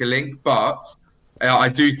Handsacre link. But I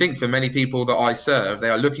do think for many people that I serve, they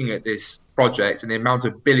are looking at this project and the amount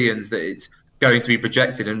of billions that it's going to be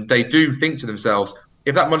projected. And they do think to themselves,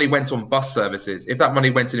 if that money went on bus services, if that money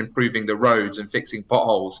went in improving the roads and fixing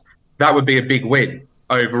potholes, that would be a big win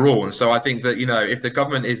overall. And so I think that, if the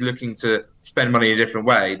government is looking to spend money in a different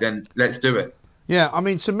way, then let's do it. Yeah, I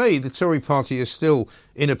mean, to me, the Tory party is still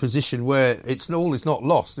in a position where all is not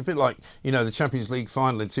lost. A bit like, the Champions League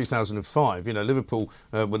final in 2005. Liverpool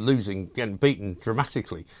were losing, getting beaten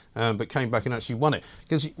dramatically, but came back and actually won it.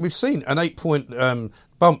 Because we've seen an 8-point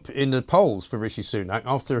bump in the polls for Rishi Sunak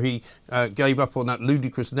after he gave up on that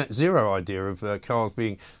ludicrous net zero idea of cars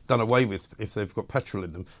being done away with if they've got petrol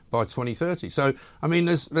in them by 2030. So, I mean,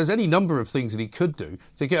 there's any number of things that he could do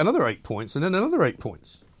to get another 8 points and then another 8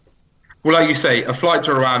 points. Well, like you say, a flight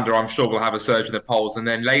to Rwanda, I'm sure, will have a surge in the polls, and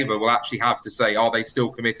then Labour will actually have to say, are they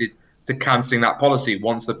still committed to cancelling that policy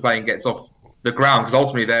once the plane gets off the ground? Because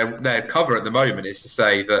ultimately their cover at the moment is to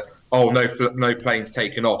say that, no planes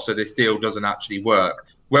taken off, so this deal doesn't actually work.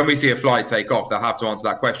 When we see a flight take off, they'll have to answer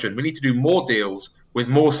that question. We need to do more deals with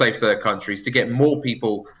more safe third countries to get more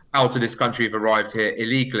people out of this country who've arrived here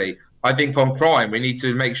illegally. I think on crime, we need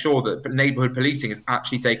to make sure that neighbourhood policing is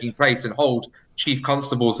actually taking place and hold chief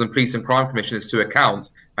constables and police and crime commissioners to account.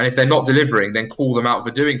 And if they're not delivering, then call them out for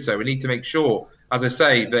doing so. We need to make sure, as I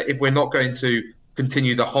say, that if we're not going to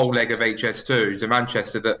continue the whole leg of HS2 to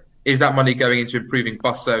Manchester, that is that money going into improving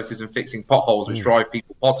bus services and fixing potholes, which drive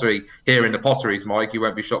people pottery here in the potteries, Mike, you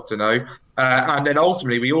won't be shocked to know. And then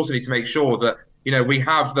ultimately, we also need to make sure that we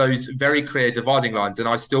have those very clear dividing lines. And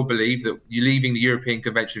I still believe that leaving the European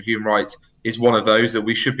Convention of Human Rights is one of those that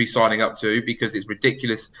we should be signing up to, because it's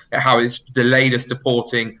ridiculous how it's delayed us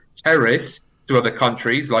deporting terrorists to other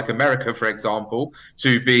countries, like America, for example,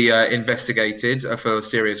 to be investigated for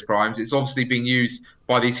serious crimes. It's obviously being used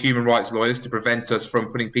by these human rights lawyers to prevent us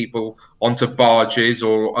from putting people onto barges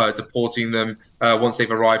or deporting them once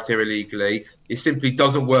they've arrived here illegally. It simply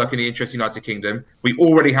doesn't work in the interest of the United Kingdom. We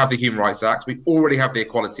already have the Human Rights Act. We already have the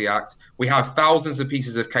Equality Act. We have thousands of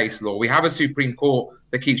pieces of case law. We have a Supreme Court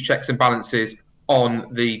that keeps checks and balances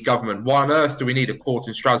on the government. Why on earth do we need a court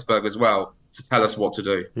in Strasbourg as well to tell us what to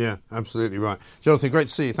do? Yeah, absolutely right. Jonathan, great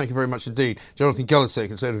to see you. Thank you very much indeed. Jonathan Gullitzer,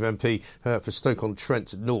 Conservative MP for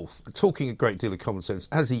Stoke-on-Trent North, talking a great deal of common sense,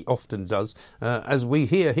 as he often does, as we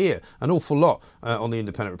hear an awful lot on the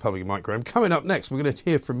Independent Republic of Mike Graham. Coming up next, we're going to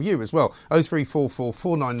hear from you as well. 0344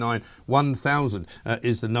 499 1000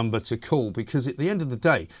 is the number to call, because at the end of the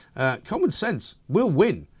day, common sense will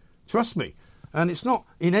win. Trust me. And it's not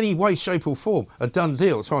in any way, shape or form a done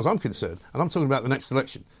deal as far as I'm concerned. And I'm talking about the next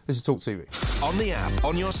election. This is Talk TV. On the app,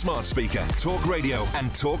 on your smart speaker, Talk Radio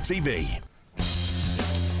and Talk TV.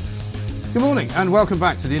 Good morning and welcome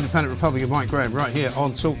back to the Independent Republic of Mike Graham right here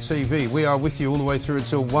on Talk TV. We are with you all the way through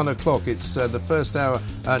until 1 o'clock. It's the first hour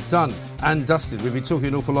done and dusted. We've been talking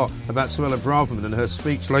an awful lot about Suella Braverman and her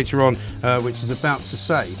speech later on, which is about to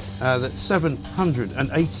say that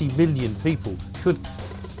 780 million people could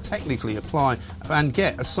technically apply and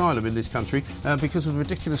get asylum in this country because of the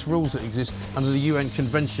ridiculous rules that exist under the UN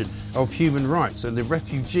Convention of Human Rights and the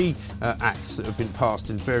refugee acts that have been passed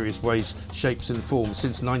in various ways, shapes and forms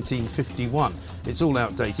since 1951. It's all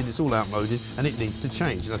outdated, it's all outmoded, and it needs to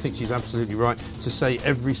change. And I think she's absolutely right to say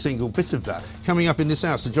every single bit of that. Coming up in this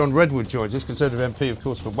hour, Sir John Redwood joins us, Conservative MP, of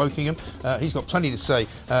course, for Wokingham. He's got plenty to say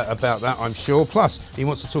about that, I'm sure. Plus, he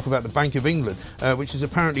wants to talk about the Bank of England, which has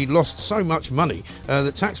apparently lost so much money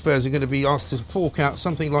that taxpayers are going to be asked to fork out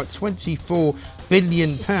something like £24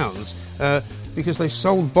 billion because they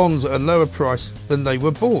sold bonds at a lower price than they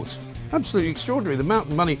were bought. Absolutely extraordinary. The amount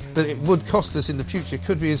of money that it would cost us in the future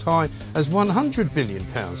could be as high as £100 billion.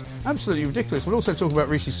 Absolutely ridiculous. We'll also talk about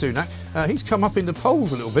Rishi Sunak. He's come up in the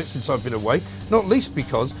polls a little bit since I've been away, not least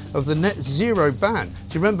because of the net zero ban.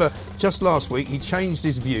 Do you remember just last week he changed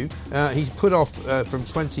his view? He's put off from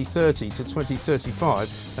 2030 to 2035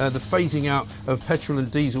 the phasing out of petrol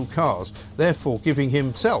and diesel cars, therefore giving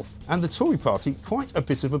himself and the Tory party quite a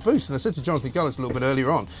bit of a boost. And I said to Jonathan Gullis a little bit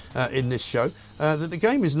earlier on in this show that the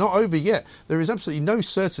game is not over yet. There is absolutely no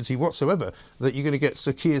certainty whatsoever that you're going to get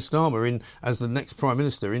Sir Keir Starmer in as the next Prime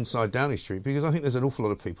Minister inside Downing Street, because I think there's an awful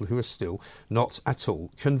lot of people who are still not at all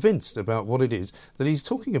convinced about what it is that he's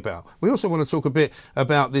talking about. We also want to talk a bit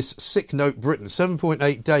about this sick note Britain.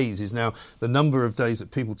 7.8 days is now the number of days that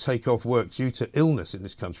people take off work due to illness in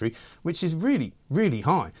this country, which is really, really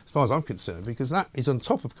high as far as I'm concerned, because that is on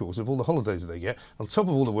top, of course, of all the holidays that they get, on top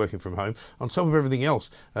of all the working from home, on top of everything else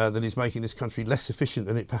that is making this country less efficient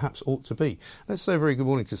than it perhaps ought to be. Let's say a very good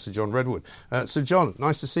morning to Sir John Redwood. Sir John,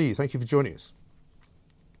 nice to see you. Thank you for joining us.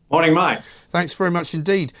 Morning, Mike. Thanks very much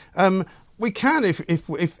indeed. We can,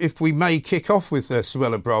 if we may, kick off with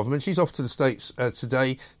Suella Braverman. She's off to the States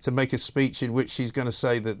today to make a speech in which she's going to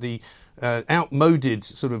say that the outmoded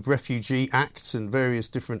sort of refugee acts and various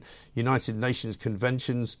different United Nations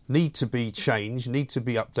conventions need to be changed, need to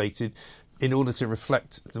be updated in order to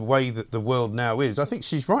reflect the way that the world now is. I think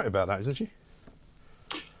she's right about that, isn't she?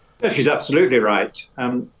 Yeah, she's absolutely right.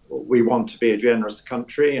 We want to be a generous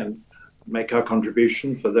country and make our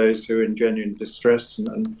contribution for those who are in genuine distress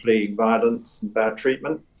and fleeing violence and bad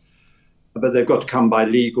treatment. But they've got to come by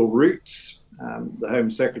legal routes. The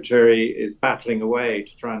Home Secretary is battling away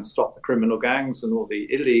to try and stop the criminal gangs and all the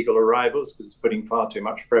illegal arrivals, because it's putting far too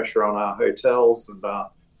much pressure on our hotels and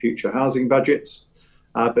our future housing budgets.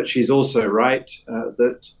 But she's also right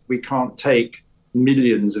that we can't take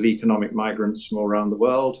millions of economic migrants from all around the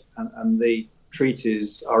world, and the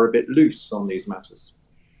treaties are a bit loose on these matters.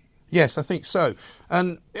 Yes, I think so.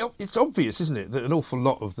 And it's obvious, isn't it, that an awful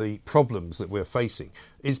lot of the problems that we're facing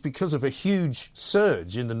is because of a huge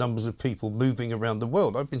surge in the numbers of people moving around the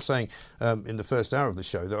world. I've been saying in the first hour of the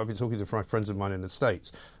show that I've been talking to friends of mine in the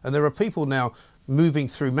States, and there are people now moving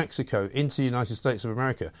through Mexico into the United States of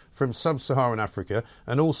America from sub-Saharan Africa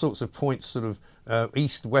and all sorts of points sort of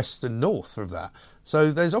east, west and north of that.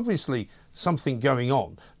 So there's obviously something going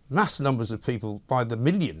on. Mass numbers of people by the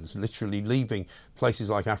millions literally leaving places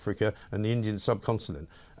like Africa and the Indian subcontinent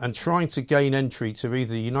and trying to gain entry to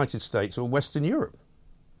either the United States or Western Europe.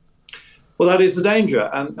 Well, that is the danger,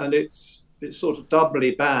 and it's sort of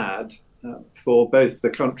doubly bad for both the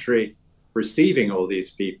country receiving all these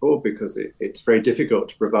people, because it's very difficult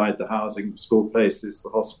to provide the housing, the school places, the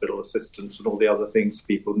hospital assistance and all the other things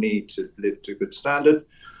people need to live to a good standard.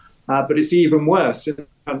 But it's even worse in the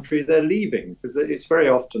country they're leaving, because it's very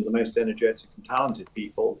often the most energetic and talented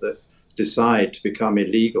people that decide to become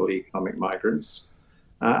illegal economic migrants.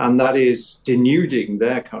 And that is denuding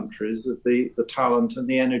their countries of the talent and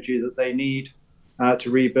the energy that they need to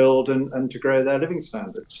rebuild and to grow their living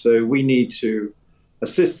standards. So we need to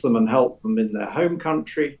assist them and help them in their home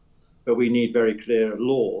country, but we need very clear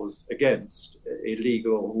laws against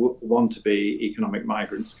illegal, want-to-be economic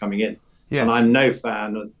migrants coming in. Yes. And I'm no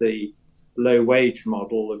fan of the low-wage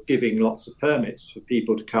model of giving lots of permits for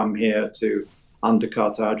people to come here to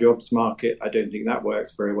undercut our jobs market. I don't think that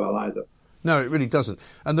works very well either. No, it really doesn't.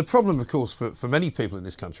 And the problem, of course, for many people in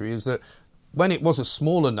this country is that when it was a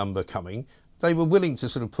smaller number coming, they were willing to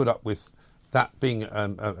sort of put up with that being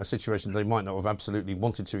a situation they might not have absolutely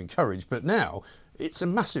wanted to encourage. But now it's a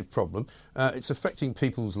massive problem. It's affecting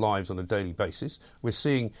people's lives on a daily basis. We're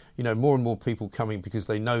seeing, more and more people coming because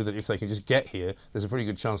they know that if they can just get here, there's a pretty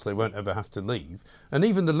good chance they won't ever have to leave. And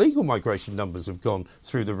even the legal migration numbers have gone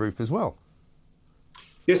through the roof as well.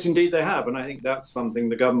 Yes, indeed they have. And I think that's something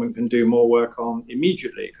the government can do more work on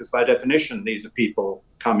immediately, because by definition, these are people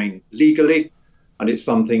coming legally, and it's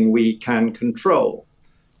something we can control.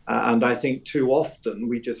 And I think too often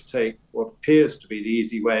we just take what appears to be the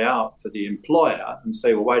easy way out for the employer and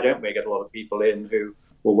say, well, why don't we get a lot of people in who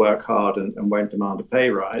will work hard and won't demand a pay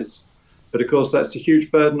rise? But of course, that's a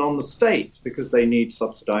huge burden on the state, because they need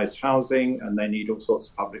subsidized housing and they need all sorts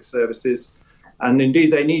of public services. And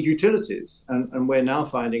indeed, they need utilities. And we're now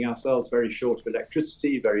finding ourselves very short of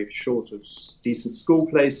electricity, very short of decent school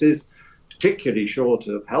places, particularly short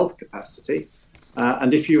of health capacity.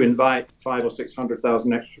 And if you invite 500,000 or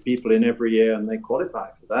 600,000 extra people in every year and they qualify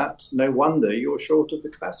for that, no wonder you're short of the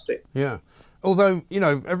capacity. Yeah. Although,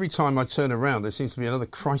 every time I turn around, there seems to be another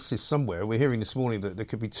crisis somewhere. We're hearing this morning that there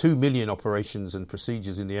could be 2 million operations and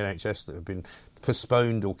procedures in the NHS that have been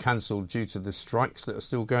postponed or cancelled due to the strikes that are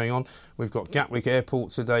still going on. We've got Gatwick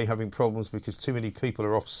Airport today having problems because too many people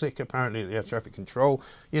are off sick, apparently, at the air traffic control.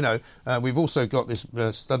 We've also got this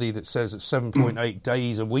study that says that 7.8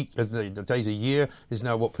 days a week, days a year is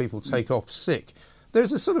now what people take off sick.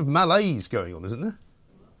 There's a sort of malaise going on, isn't there?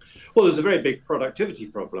 Well, there's a very big productivity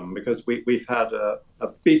problem because we've had a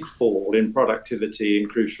big fall in productivity in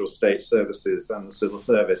crucial state services and the civil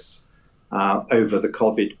service over the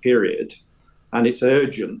COVID period. And it's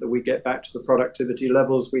urgent that we get back to the productivity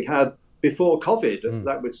levels we had before COVID.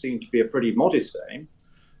 That would seem to be a pretty modest aim.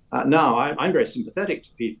 Now, I'm very sympathetic to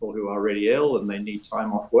people who are really ill and they need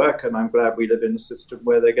time off work. And I'm glad we live in a system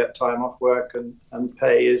where they get time off work and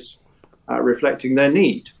pay is reflecting their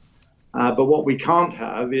need. But what we can't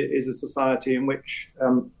have is a society in which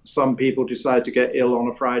some people decide to get ill on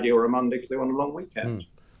a Friday or a Monday because they want a long weekend.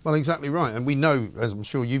 Well, exactly right. And we know, as I'm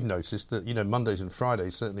sure you've noticed, that, Mondays and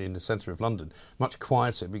Fridays, certainly in the centre of London, much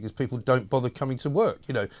quieter because people don't bother coming to work.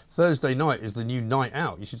 Thursday night is the new night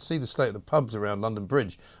out. You should see the state of the pubs around London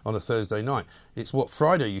Bridge on a Thursday night. It's what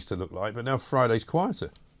Friday used to look like, but now Friday's quieter.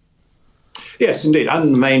 Yes, indeed.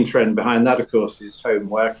 And the main trend behind that, of course, is home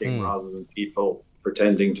working rather than people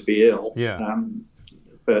pretending to be ill. Yeah.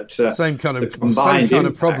 But same kind of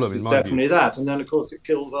problem in my definitely view. That, and then of course it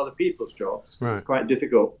kills other people's jobs. Right. It's quite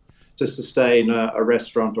difficult to sustain a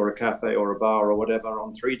restaurant or a cafe or a bar or whatever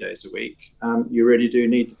on 3 days a week. You really do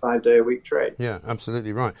need the 5-day-a-week trade. Yeah,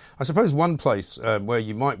 absolutely right. I suppose one place where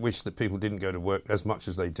you might wish that people didn't go to work as much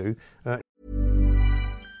as they do.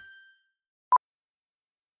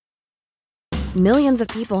 Millions of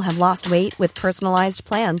people have lost weight with personalized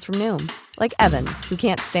plans from Noom. Like Evan, who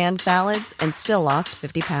can't stand salads and still lost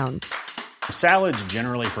 50 pounds. Salads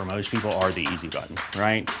generally for most people are the easy button,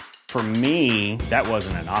 right? For me, that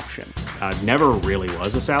wasn't an option. I never really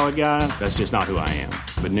was a salad guy. That's just not who I am.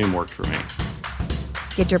 But Noom worked for me.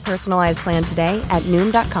 Get your personalized plan today at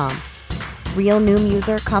Noom.com. Real Noom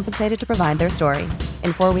user compensated to provide their story.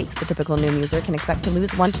 In 4 weeks, the typical Noom user can expect to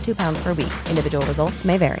lose 1 to 2 pounds per week. Individual results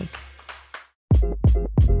may vary.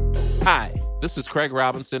 Hi, this is Craig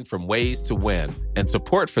Robinson from Ways to Win, and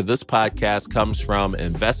support for this podcast comes from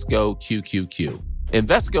Invesco QQQ.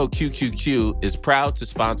 Invesco QQQ is proud to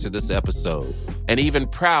sponsor this episode, and even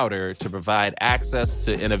prouder to provide access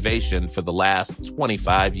to innovation for the last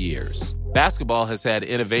 25 years. Basketball has had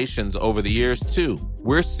innovations over the years, too.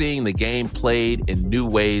 We're seeing the game played in new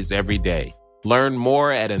ways every day. Learn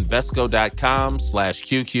more at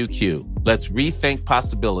Invesco.com/QQQ. Let's rethink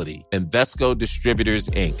possibility. Invesco Distributors,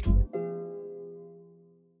 Inc.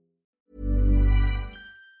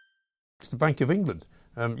 It's the Bank of England.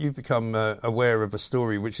 You've become aware of a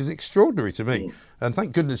story which is extraordinary to me. And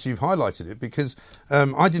thank goodness you've highlighted it because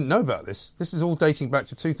I didn't know about this. This is all dating back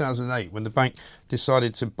to 2008 when the bank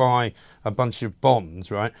decided to buy a bunch of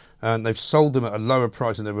bonds, right? And they've sold them at a lower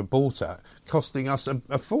price than they were bought at, costing us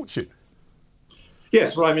a fortune.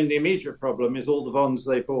 Yes, well, the immediate problem is all the bonds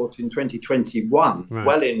they bought in 2021, right,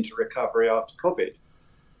 well into recovery after COVID.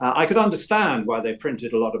 I could understand why they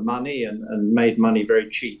printed a lot of money and made money very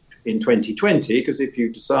cheap in 2020, because if you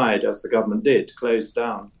decide, as the government did, to close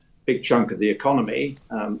down a big chunk of the economy,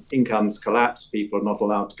 incomes collapse, people are not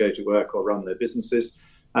allowed to go to work or run their businesses.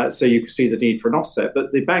 So you can see the need for an offset.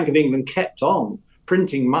 But the Bank of England kept on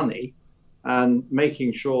printing money and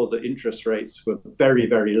making sure that interest rates were very,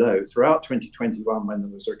 very low throughout 2021 when there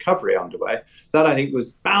was a recovery underway. That, I think,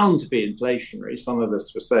 was bound to be inflationary. Some of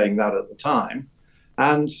us were saying that at the time.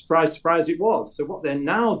 And surprise, surprise, it was. So what they're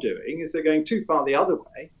now doing is they're going too far the other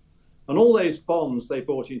way. And all those bonds they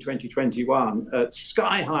bought in 2021 at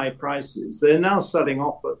sky-high prices, they're now selling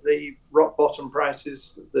off at the rock-bottom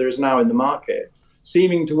prices that there is now in the market,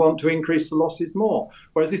 seeming to want to increase the losses more.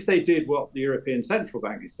 Whereas if they did what the European Central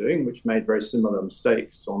Bank is doing, which made very similar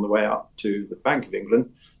mistakes on the way up to the Bank of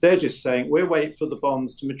England, they're just saying, we'll wait for the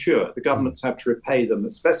bonds to mature. The governments have to repay them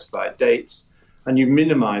at specified dates, and you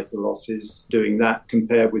minimise the losses doing that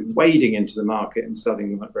compared with wading into the market and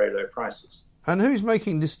selling them at very low prices. And who's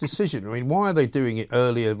making this decision? Why are they doing it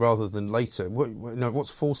earlier rather than later?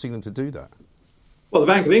 What's forcing them to do that? Well, the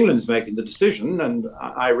Bank of England is making the decision, and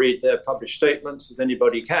I read their published statements as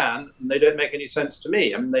anybody can, and they don't make any sense to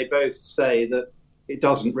me. They both say that it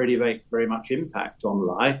doesn't really make very much impact on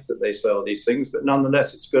life that they sell these things, but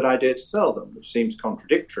nonetheless, it's a good idea to sell them, which seems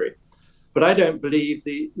contradictory. But I don't believe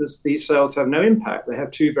these sales have no impact. They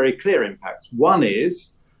have two very clear impacts. One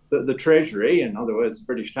is that the Treasury, in other words, the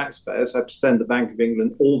British taxpayers, have to send the Bank of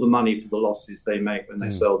England all the money for the losses they make when they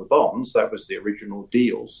sell the bonds. That was the original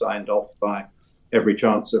deal signed off by every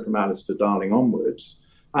Chancellor from Alistair Darling onwards.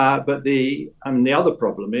 But the other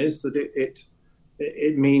problem is that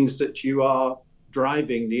it means that you are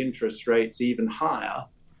driving the interest rates even higher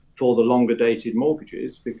for the longer dated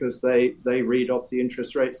mortgages, because they read off the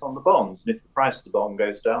interest rates on the bonds. And if the price of the bond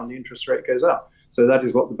goes down, the interest rate goes up. So that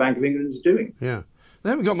is what the Bank of England is doing. Yeah. They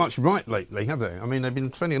haven't got much right lately, have they? I mean, they've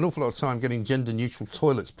been spending an awful lot of time getting gender-neutral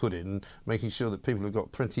toilets put in and making sure that people have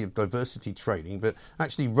got plenty of diversity training, but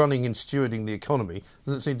actually running and stewarding the economy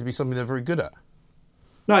doesn't seem to be something they're very good at.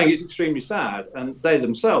 No, I think it's extremely sad. And they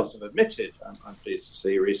themselves have admitted, I'm pleased to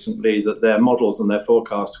see recently, that their models and their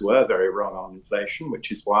forecasts were very wrong on inflation,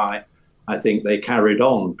 which is why I think they carried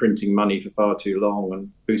on printing money for far too long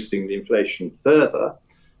and boosting the inflation further,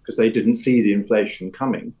 because they didn't see the inflation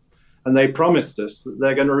coming. And they promised us that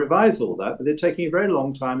they're going to revise all that, but they're taking a very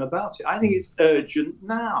long time about it. I think it's urgent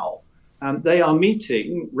now. They are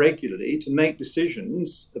meeting regularly to make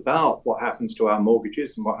decisions about what happens to our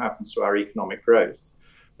mortgages and what happens to our economic growth.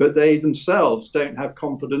 But they themselves don't have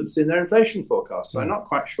confidence in their inflation forecasts. So I'm not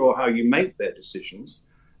quite sure how you make their decisions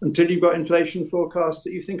until you've got inflation forecasts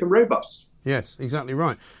that you think are robust. Yes, exactly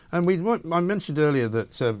right. And I mentioned earlier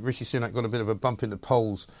that Rishi Sunak got a bit of a bump in the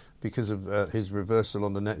polls because of his reversal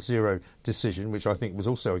on the net zero decision, which I think was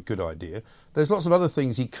also a good idea. There's lots of other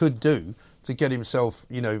things he could do to get himself,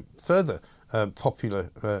 further popular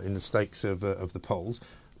in the stakes of the polls.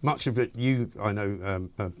 Much of it I know,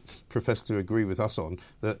 profess to agree with us on,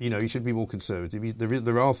 that, he should be more conservative.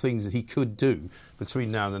 There are things that he could do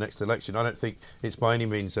between now and the next election. I don't think it's by any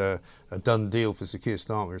means a done deal for Sir Keir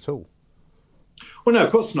Starmer at all. Well, no,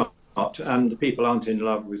 of course not. And the people aren't in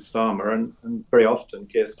love with Starmer. And very often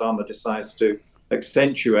Keir Starmer decides to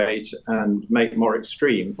accentuate and make more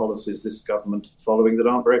extreme policies this government following that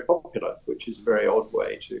aren't very popular, which is a very odd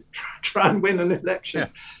way to try and win an election.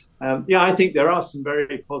 Yeah. I think there are some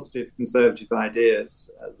very positive conservative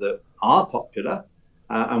ideas that are popular.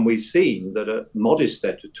 And we've seen that a modest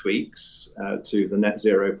set of tweaks to the net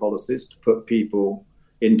zero policies to put people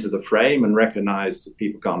into the frame and recognise that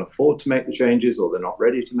people can't afford to make the changes, or they're not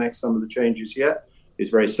ready to make some of the changes yet,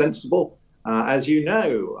 is very sensible. As you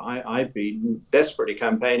know, I've been desperately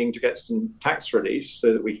campaigning to get some tax relief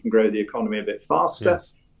so that we can grow the economy a bit faster.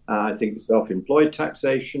 Yes. I think the self-employed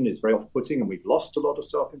taxation is very off-putting, and we've lost a lot of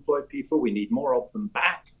self-employed people. We need more of them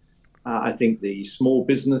back. I think the small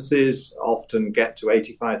businesses often get to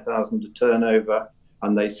 85,000 of turnover,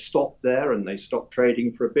 and they stop there and they stop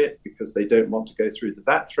trading for a bit because they don't want to go through the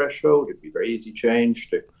VAT threshold. It'd be very easy change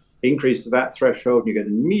to increase the VAT threshold, and you get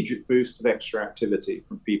an immediate boost of extra activity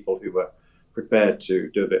from people who are prepared to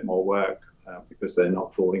do a bit more work because they're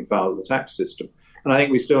not falling foul of the tax system. And I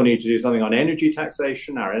think we still need to do something on energy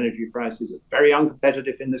taxation. Our energy prices are very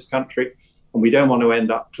uncompetitive in this country, and we don't want to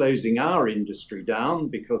end up closing our industry down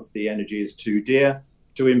because the energy is too dear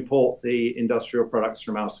to import the industrial products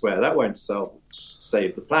from elsewhere. That won't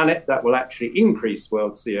save the planet. That will actually increase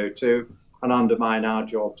world CO2 and undermine our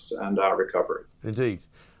jobs and our recovery. Indeed.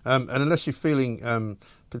 And unless you're feeling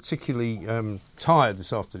particularly tired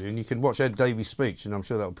this afternoon, you can watch Ed Davies' speech, and I'm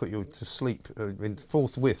sure that'll put you to sleep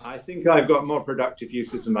forthwith. I think I've got more productive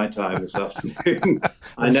uses of my time this afternoon.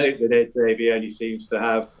 I note that Ed Davies only seems to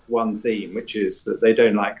have one theme, which is that they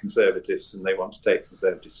don't like Conservatives and they want to take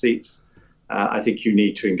Conservative seats. I think you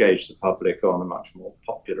need to engage the public on a much more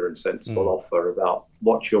popular and sensible offer about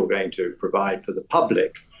what you're going to provide for the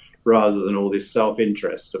public, rather than all this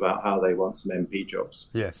self-interest about how they want some MP jobs.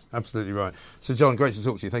 Yes, absolutely right. Sir John, great to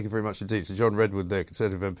talk to you. Thank you very much indeed. Sir John Redwood there,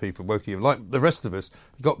 Conservative MP for Wokingham. Like the rest of us,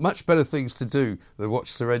 got much better things to do than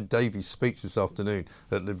watch Sir Ed Davies' speech this afternoon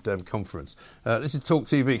at Lib Dem conference. This is Talk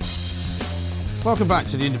TV. Welcome back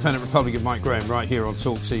to the Independent Republican Mike Graham right here on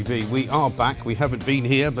Talk TV. We are back. We haven't been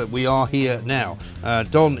here, but we are here now.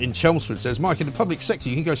 Don in Chelmsford says, Mike, in the public sector,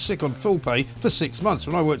 you can go sick on full pay for 6 months.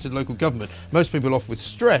 When I worked in local government, most people off with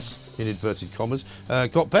stress, in inverted commas,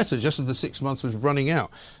 got better just as the 6 months was running out.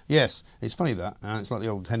 Yes, it's funny that. It's like the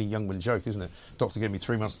old Henny Youngman joke, isn't it? Doctor gave me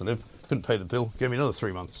 3 months to live, couldn't pay the bill, gave me another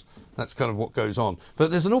 3 months. That's kind of what goes on.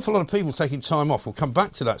 But there's an awful lot of people taking time off. We'll come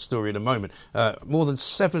back to that story in a moment. More than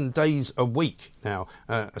 7 days a week now.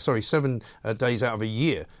 7 days out of a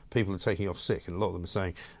year. people are taking off sick, and a lot of them are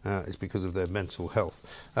saying it's because of their mental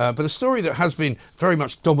health. But a story that has been very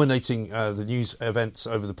much dominating the news events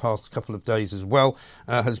over the past couple of days as well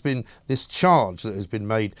has been this charge that has been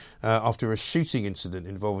made after a shooting incident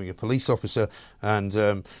involving a police officer,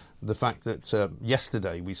 and the fact that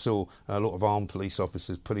yesterday we saw a lot of armed police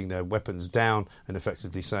officers putting their weapons down and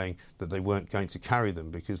effectively saying that they weren't going to carry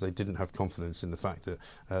them because they didn't have confidence in the fact that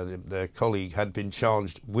their colleague had been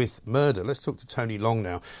charged with murder. Let's talk to Tony Long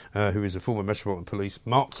now, who is a former Metropolitan Police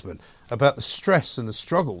marksman, about the stress and the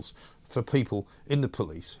struggles for people in the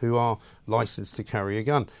police who are licensed to carry a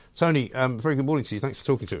gun. Tony, very good morning to you. Thanks for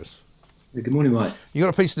talking to us. Good morning, Mike. You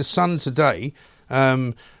got a piece of The Sun today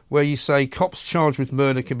where you say cops charged with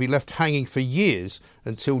murder can be left hanging for years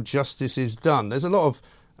until justice is done. There's a lot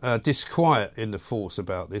of disquiet in the force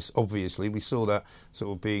about this, obviously. We saw that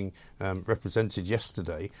sort of being represented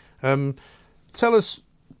yesterday. Tell us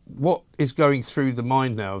what is going through the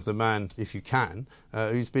mind now of the man, if you can,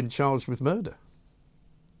 who's been charged with murder.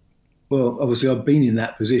 Well, obviously, I've been in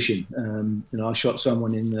that position. I shot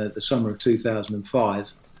someone in the summer of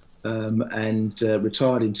 2005 and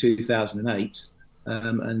retired in 2008.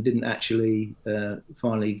 And didn't actually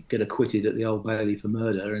finally get acquitted at the Old Bailey for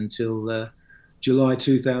murder until July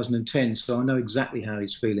 2010. So I know exactly how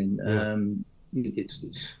he's feeling.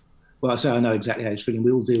 Well, I say I know exactly how he's feeling.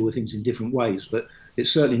 We all deal with things in different ways, but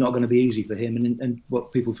it's certainly not going to be easy for him. And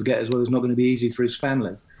what people forget as well is not going to be easy for his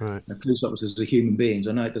family. Right. Police officers are human beings.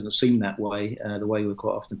 I know it doesn't seem that way, the way we're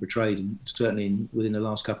quite often portrayed, and certainly within the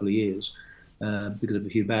last couple of years. Because of a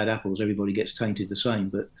few bad apples, everybody gets tainted the same.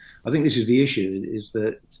 But I think this is the issue, is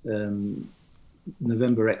that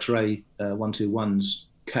November X-ray 121's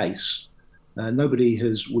case, nobody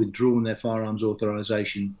has withdrawn their firearms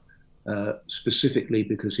authorisation specifically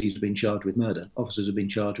because he's been charged with murder. Officers have been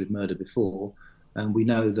charged with murder before, and we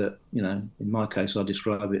know that, in my case, I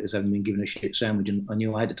describe it as having been given a shit sandwich, and I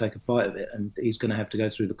knew I had to take a bite of it, and he's going to have to go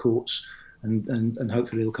through the courts, and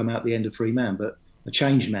hopefully he'll come out the end a free man. But a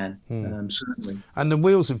changed man, certainly. And the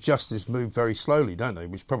wheels of justice move very slowly, don't they?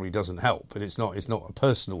 Which probably doesn't help. And it's not a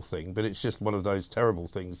personal thing, but it's just one of those terrible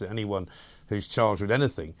things that anyone who's charged with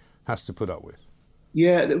anything has to put up with.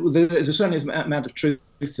 Yeah, there's a certain amount of truth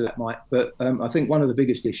to that, Mike. But I think one of the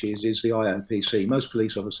biggest issues is the IOPC. Most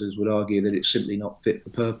police officers would argue that it's simply not fit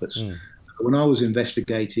for purpose. When I was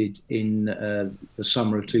investigated in the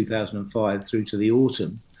summer of 2005 through to the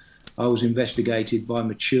autumn, I was investigated by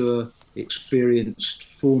mature, experienced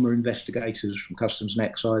former investigators from Customs and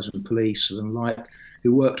Excise and Police and the like,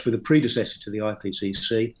 who worked for the predecessor to the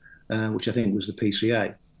IPCC, which I think was the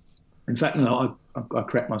PCA. In fact, no, I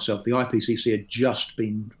correct myself. The IPCC had just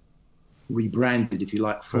been rebranded, if you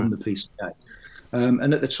like, from the PCA.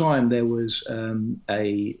 And at the time, there was an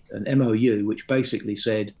MOU which basically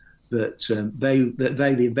said that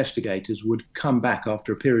the investigators, would come back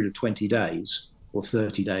after a period of 20 days, or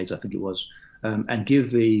 30 days, I think it was, and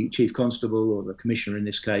give the chief constable, or the commissioner in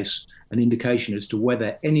this case, an indication as to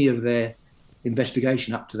whether any of their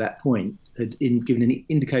investigation up to that point had given any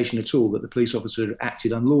indication at all that the police officer had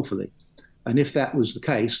acted unlawfully. And if that was the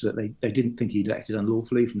case, that they didn't think he'd acted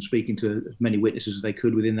unlawfully from speaking to as many witnesses as they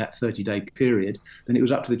could within that 30-day period, then it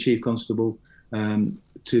was up to the chief constable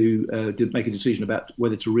to make a decision about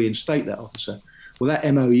whether to reinstate that officer. Well,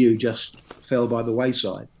 that MOU just fell by the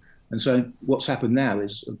wayside. And so what's happened now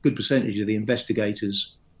is a good percentage of the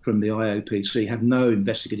investigators from the IOPC have no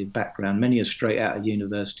investigative background. Many are straight out of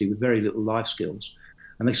university with very little life skills,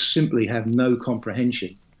 and they simply have no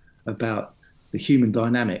comprehension about the human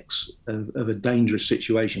dynamics of a dangerous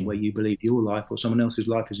situation where you believe your life or someone else's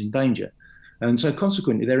life is in danger. And so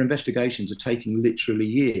consequently, their investigations are taking literally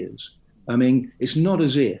years. I mean, it's not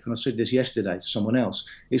as if, and I said this yesterday to someone else,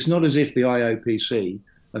 it's not as if the IOPC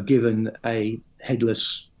are given a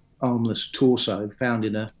headless, armless torso found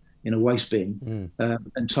in a waste bin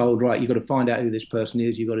and told, right, you've got to find out who this person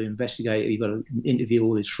is, you've got to investigate, you've got to interview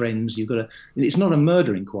all his friends, you've got to... It's not a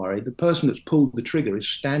murder inquiry. The person that's pulled the trigger is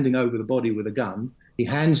standing over the body with a gun. He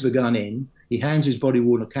hands the gun in, he hands his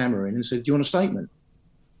body-worn camera in and says, do you want a statement?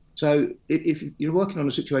 So if you're working on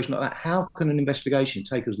a situation like that, how can an investigation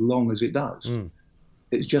take as long as it does?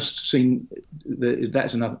 It's just seen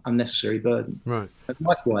that's an unnecessary burden. Right. And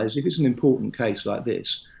likewise, if it's an important case like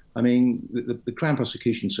this, I mean, the Crown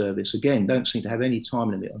Prosecution Service, again, don't seem to have any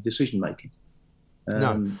time limit on decision-making.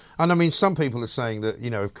 No, and I mean, some people are saying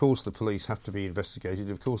that, of course the police have to be investigated.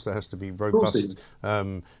 Of course there has to be robust,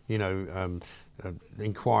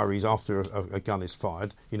 inquiries after a gun is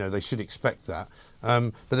fired. They should expect that.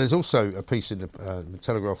 But there's also a piece in the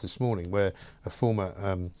Telegraph this morning where a former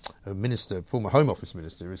Home Office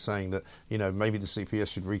minister, is saying that, maybe the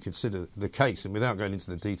CPS should reconsider the case. And without going into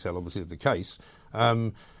the detail, obviously, of the case,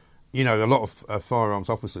 a lot of firearms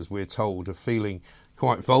officers, we're told, are feeling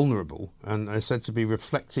quite vulnerable, and are said to be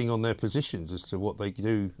reflecting on their positions as to what they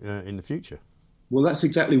do in the future. Well, that's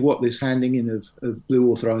exactly what this handing in of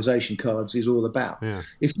blue authorisation cards is all about. Yeah.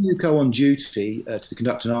 If you go on duty to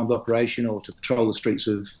conduct an armed operation or to patrol the streets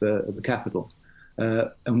of the capital,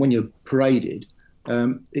 and when you're paraded,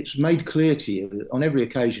 it's made clear to you on every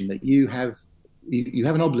occasion that you have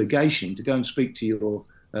an obligation to go and speak to your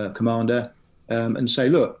commander and say,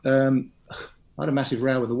 look, I had a massive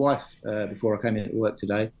row with the wife before I came in to work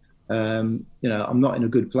today. I'm not in a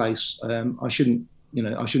good place. I shouldn't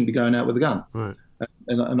be going out with a gun. Right.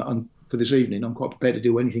 And for this evening, I'm quite prepared to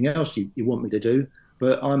do anything else you want me to do,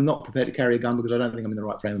 but I'm not prepared to carry a gun because I don't think I'm in the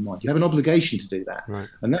right frame of mind. You have an obligation to do that. Right.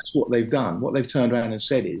 And that's what they've done. What they've turned around and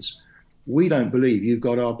said is, we don't believe you've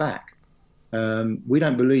got our back. We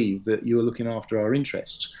don't believe that you are looking after our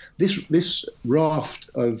interests. This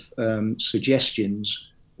raft of suggestions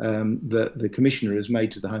that the Commissioner has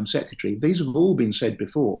made to the Home Secretary, these have all been said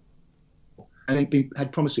before. And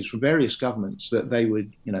had promises from various governments that they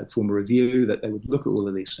would, form a review, that they would look at all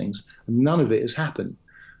of these things, and none of it has happened.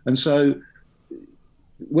 And so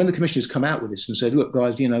when the Commissioner's come out with this and said, look,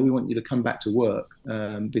 guys, we want you to come back to work,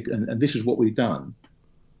 and this is what we've done,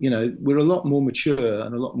 we're a lot more mature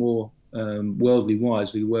and a lot more worldly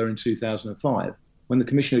wise than we were in 2005. When the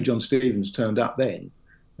Commissioner, John Stevens, turned up then,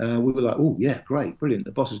 we were like, oh, yeah, great, brilliant.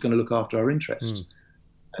 The boss is going to look after our interests.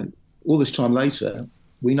 And all this time later,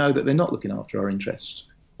 we know that they're not looking after our interests.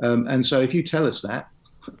 And so if you tell us that,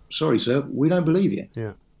 sorry, sir, we don't believe you.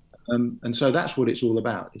 Yeah. And so that's what it's all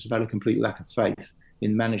about. It's about a complete lack of faith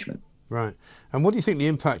in management. Right. And what do you think the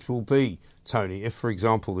impact will be, Tony, if, for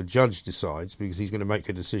example, the judge decides, because he's going to make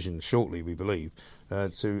a decision shortly, we believe,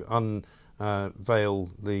 to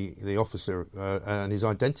unveil the officer and his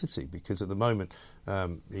identity? Because at the moment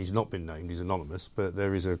he's not been named, he's anonymous, but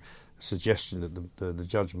there is a suggestion that the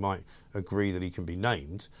judge might agree that he can be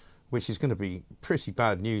named, which is going to be pretty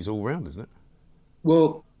bad news all round, isn't it?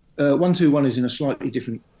 Well, 121 is in a slightly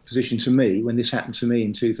different position to me. When this happened to me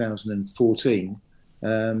in 2014,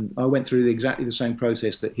 I went through exactly the same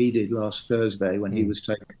process that he did last Thursday when he was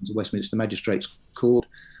taken to Westminster Magistrates Court.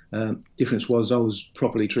 Difference was I was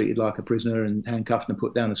properly treated like a prisoner and handcuffed and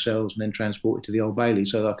put down the cells and then transported to the Old Bailey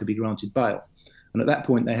so that I could be granted bail. And at that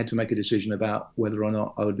point, they had to make a decision about whether or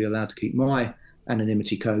not I would be allowed to keep my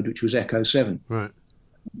anonymity code, which was Echo 7. Right.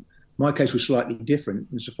 My case was slightly different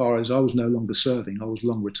insofar as I was no longer serving. I was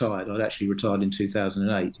long retired. I'd actually retired in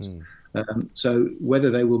 2008. So whether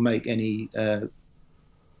they will make any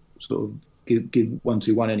sort of give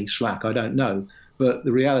 121 any slack, I don't know. But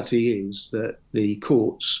the reality is that the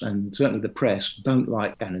courts and certainly the press don't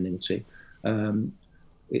like anonymity.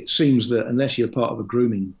 It seems that unless you're part of a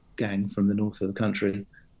grooming gang from the north of the country,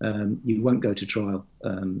 you won't go to trial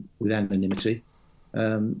with anonymity.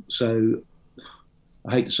 So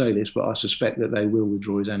I hate to say this, but I suspect that they will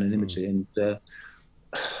withdraw his anonymity. And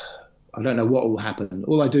I don't know what will happen.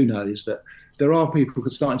 All I do know is that there are people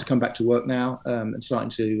starting to come back to work now and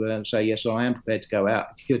starting to say, yes, I am prepared to go out.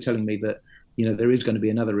 If you're telling me that, there is going to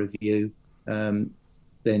be another review, then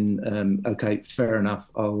okay, fair enough.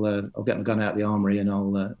 I'll get my gun out of the armoury and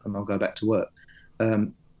I'll go back to work.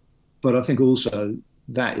 But I think also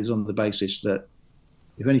that is on the basis that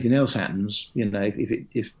if anything else happens,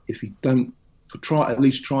 if you don't at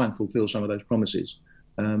least try and fulfil some of those promises,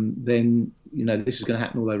 then this is going to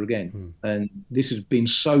happen all over again. And this has been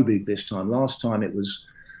so big this time. Last time it was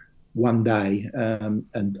one day and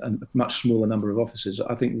a much smaller number of officers.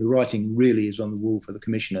 I think the writing really is on the wall for the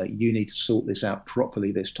Commissioner. You need to sort this out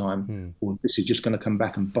properly this time, or this is just going to come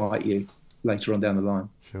back and bite you later on down the line.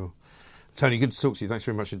 Sure. Tony, good to talk to you. Thanks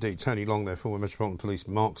very much indeed. Tony Long there, former Metropolitan Police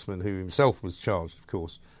marksman, who himself was charged, of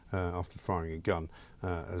course, after firing a gun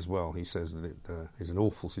as well. He says that it is an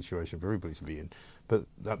awful situation for everybody to be in. But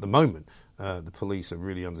at the moment, the police are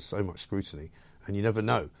really under so much scrutiny, and you never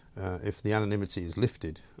know if the anonymity is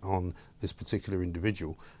lifted on this particular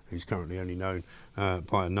individual, who's currently only known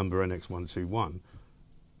by a number NX121,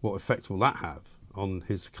 what effect will that have on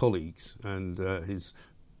his colleagues and his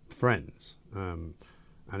friends and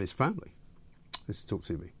his family? This is Talk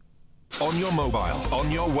TV. On your mobile,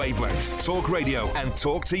 on your wavelength, Talk Radio and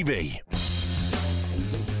Talk TV.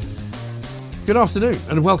 Good afternoon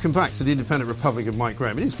and welcome back to the Independent Republic of Mike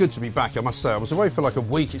Graham. It is good to be back, I must say. I was away for like a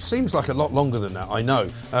week. It seems like a lot longer than that, I know.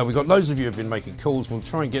 We've got loads of you who have been making calls. We'll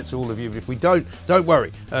try and get to all of you. But if we don't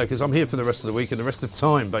worry, because I'm here for the rest of the week and the rest of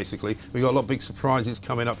time, basically. We've got a lot of big surprises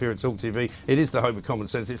coming up here at Talk TV. It is the home of common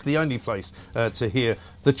sense. It's the only place to hear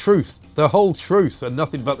the truth, the whole truth, and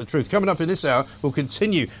nothing but the truth. Coming up in this hour, we'll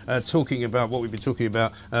continue talking about what we've been talking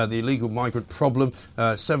about, the illegal migrant problem.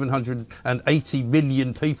 780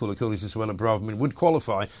 million people, according to Suella Braverman, would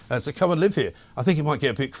qualify to come and live here. I think it might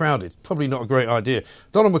get a bit crowded. Probably not a great idea.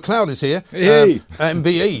 Donald MacLeod is here. Hey.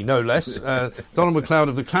 MBE, no less. Donald MacLeod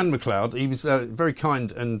of the Clan MacLeod. He was very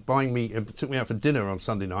kind and took me out for dinner on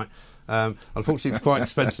Sunday night. Unfortunately, it was quite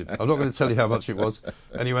expensive. I'm not going to tell you how much it was.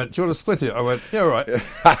 And he went, "Do you want to split it?" I went, "Yeah, all right."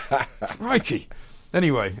 Crikey.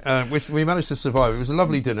 Anyway, we managed to survive. It was a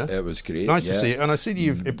lovely dinner. It was great. Nice to see you. And I see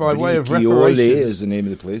you've, by way of reparations... is the name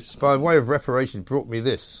of the place. By way of reparations, brought me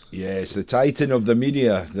this. Yes, the Titan of the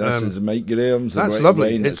media. This is Mike Graham's. That's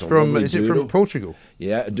lovely. It's from, is it from Portugal?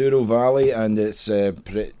 Yeah, Douro Valley, and it's...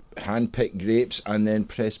 hand-picked grapes and then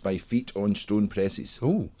pressed by feet on stone presses.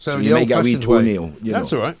 Ooh, so you might get a wee toenail.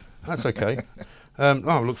 That's all right. That's okay. I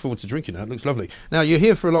look forward to drinking that. It looks lovely. Now, you're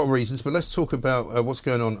here for a lot of reasons, but let's talk about what's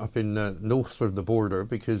going on up in north of the border,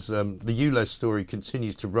 because the ULEZ story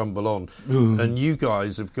continues to rumble on. And you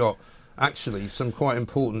guys have got actually some quite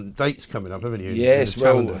important dates coming up, haven't you? Yes,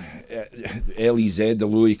 well, LEZ, the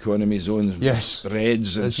Low Economy Zone, yes,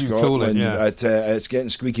 Reds in as you Scotland. call it, yeah. It's getting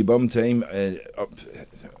squeaky bum time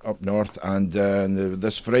up north, and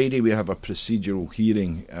this Friday we have a procedural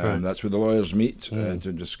hearing. That's where the lawyers meet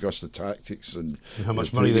to discuss the tactics and how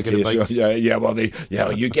much money they're going to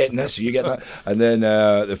make. You get this, you get that, and then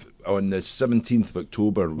on the 17th of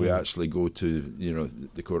October we actually go to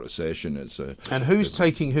the Court of Session. It's and who's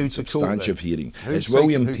taking who to court? Substantive hearing. It's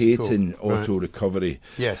William Payton Auto Recovery.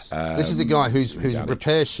 Yes, this is the guy whose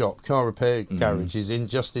repair shop, car repair garage, is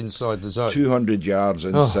just inside the zone. 200 yards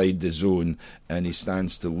inside the zone, and he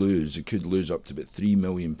stands to lose. He could lose up to about £3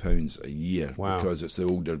 million a year because it's the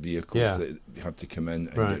older vehicles that have to come in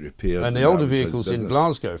and get repaired. And the older vehicles in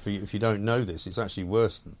Glasgow, if you don't know this, it's actually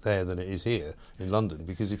worse there than it is here in London,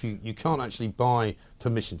 because if you can't actually buy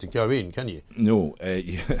permission to go in, can you? No,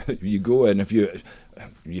 you go in, if you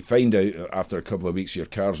find out after a couple of weeks your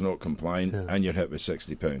car's not compliant and you're hit with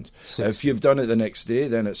 £60. If you've done it the next day,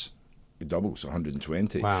 then it doubles,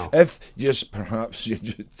 120. Wow. If perhaps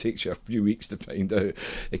it takes you a few weeks to find out,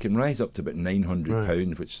 it can rise up to about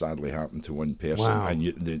 £900, which sadly happened to one person. Wow.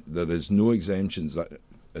 And there is no exemptions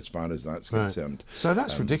as far as that's concerned. So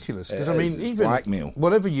that's ridiculous, because I mean, even blackmail.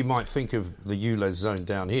 Whatever you might think of the ULEZ zone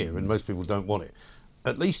down here, and most people don't want it,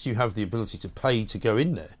 at least you have the ability to pay to go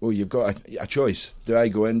in there. Well, you've got a choice. Do I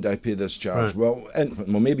go in? Do I pay this charge? Well,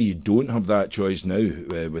 maybe you don't have that choice now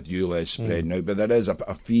with ULEZ spreading out, but there is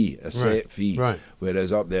a fee, a set fee.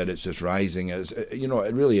 Whereas up there, it's just rising. It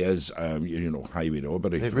really is, highway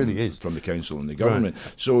robbery. It really is from the council and the government.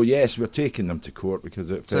 So yes, we're taking them to court because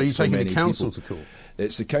it affects so you're taking many the council people. to court.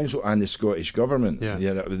 It's the council and the Scottish government.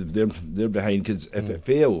 They're behind, because if it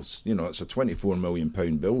fails, it's a £24 million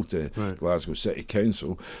bill to Glasgow City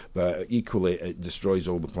Council, but equally it destroys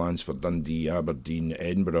all the plans for Dundee, Aberdeen,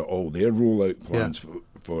 Edinburgh, all their rollout plans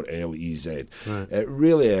for LEZ. It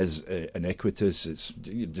really is iniquitous. It's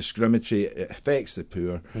discriminatory. It affects the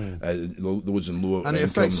poor, those in low incomes. And it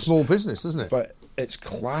affects small business, doesn't it? But it's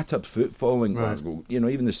clattered footfall in Glasgow.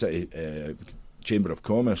 Even the city Chamber of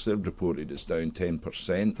Commerce, they've reported it's down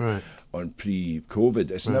 10% on pre-COVID.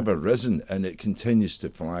 It's never risen, and it continues to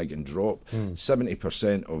flag and drop.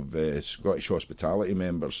 70% of Scottish hospitality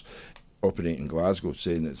members operate in Glasgow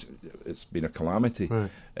saying it's been a calamity.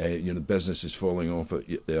 The business is falling off at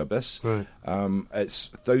the abyss. It's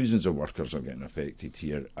thousands of workers are getting affected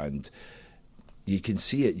here, and you can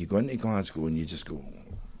see it. You go into Glasgow and you just go,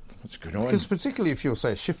 what's going on? Because particularly if you're,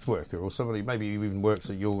 say, a shift worker or somebody maybe who even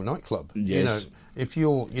works at your nightclub, yes. If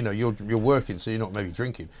you're working, so you're not maybe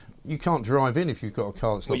drinking, you can't drive in if you've got a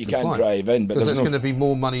car that's not compliant. You can't drive in, but because that's going to be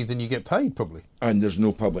more money than you get paid, probably. And there's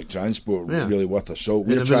no public transport really worth a salt.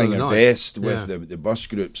 We're trying our best with the bus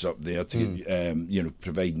groups up there to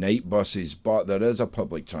provide night buses, but there is a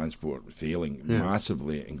public transport failing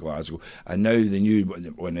massively in Glasgow. And now the new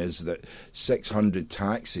one is that 600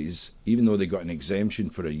 taxis, even though they got an exemption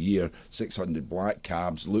for a year, 600 black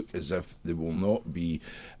cabs look as if they will not be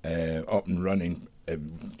up and running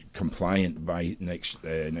compliant by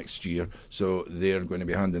next year, so they're going to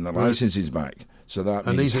be handing their licences back. So that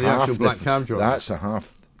means these are the actual black cab drivers. That's a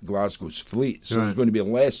half Glasgow's fleet. So there's going to be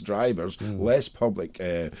less drivers, less public,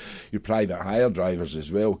 your private hire drivers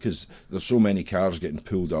as well, because there's so many cars getting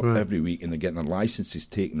pulled up every week and they're getting their licences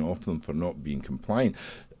taken off them for not being compliant.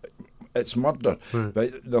 It's murder.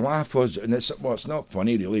 But the laugh was, and it's not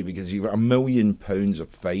funny really, because you've got £1 million of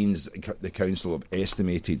fines the council have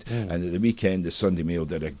estimated, and at the weekend the Sunday Mail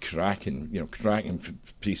did a cracking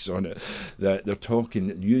piece on it, that they're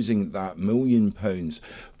talking using that £1 million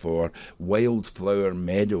for wildflower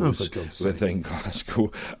meadows within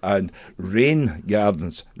Glasgow and rain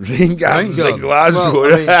gardens in Glasgow.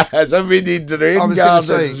 Well, as if we need rain gardens.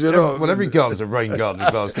 Say, every garden's a rain garden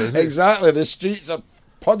in Glasgow, isn't it? Exactly. The streets are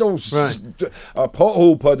puddles,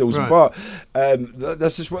 pothole puddles. But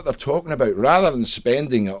this is what they're talking about. Rather than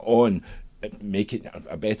spending it on making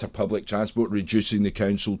a better public transport, reducing the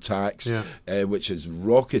council tax, which is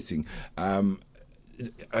rocketing,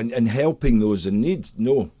 and helping those in need.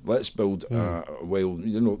 No, let's build a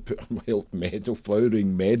wild meadow,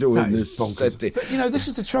 flowering meadow in this city. But this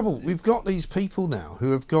is the trouble. We've got these people now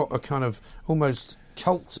who have got a kind of almost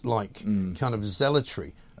cult-like kind of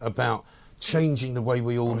zealotry about changing the way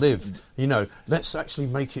we all live. Let's actually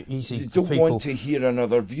make it easy for people. They don't want to hear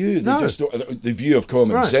another view. They just don't, the view of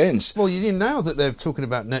common sense. Well, now that they're talking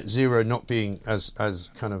about net zero not being as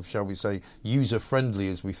kind of, shall we say, user-friendly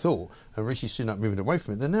as we thought, and Rishi Sunak moving away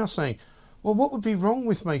from it, they're now saying, well, what would be wrong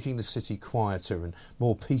with making the city quieter and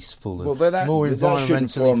more peaceful and more environmentally that shouldn't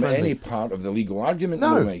form friendly? any part of the legal argument.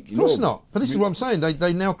 No, of course not. But this is what I'm saying.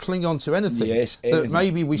 They now cling on to anything. That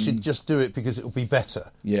maybe we should just do it because it will be better.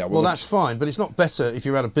 Yeah. Well, that's fine, but it's not better if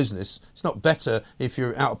you're out of business. It's not better if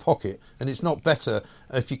you're out of pocket, and it's not better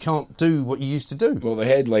if you can't do what you used to do. Well, the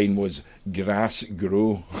headline was "Grass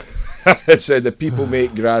Grow." It said the people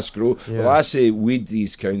make grass grow. Well, I say weed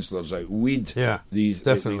these councillors out. Weed these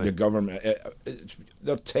definitely the government.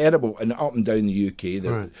 They're terrible, and up and down the UK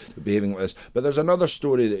they're behaving like this. But there's another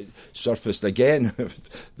story that surfaced again.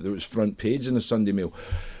 There was front page in the Sunday Mail,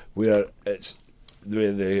 where it's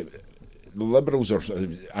the Liberals are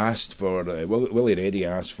asked for. Willie Reddy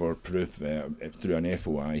asked for proof through an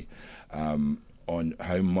FOI. On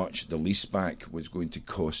how much the lease back was going to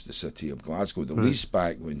cost the city of Glasgow. The lease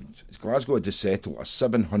back, when Glasgow had to settle a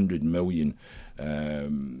 700 million,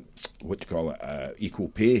 equal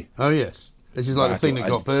pay. Oh, yes. This is like the thing that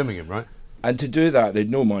got Birmingham, right? And to do that, they had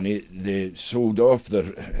no money. They sold off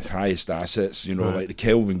their highest assets, like the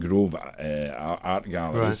Kelvin Grove art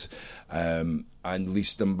galleries, and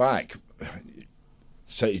leased them back.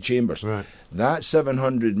 City Chambers. Right. That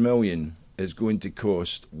 700 million is going to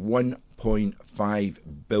cost 1.5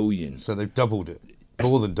 billion. So they've doubled it.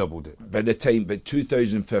 More than doubled it. By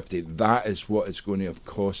 2050, that is what it's going to have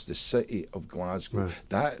cost the city of Glasgow. Right.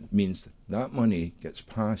 That means that money gets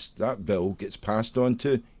passed, that bill gets passed on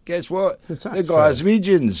to, guess what? The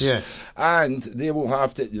Glaswegians. Yes. And they will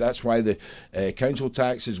have to, that's why the council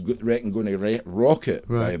tax is going to rocket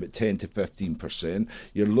by about 10 to 15%.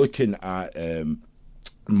 You're looking at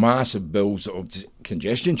massive bills of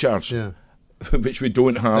congestion charge. Yeah. Which we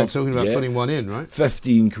don't have. They're talking about putting one in, right?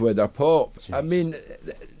 15 quid a pop. Jeez. I mean,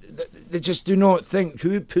 they just do not think.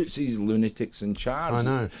 Who puts these lunatics in charge? I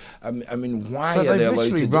know. I mean, why are they allowed to do this?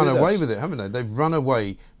 They've literally run away with it, haven't they? They've run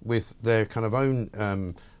away with their kind of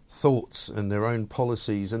own thoughts and their own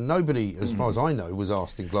policies, and nobody, as far as I know, was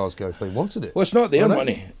asked in Glasgow if they wanted it. Well, it's not their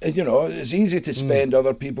money. It's easy to spend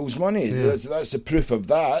other people's money. Yeah. That's the proof of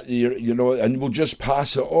that. And we'll just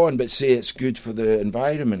pass it on, but say it's good for the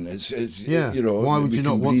environment. Why would you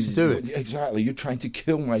not want to do it? Exactly. You're trying to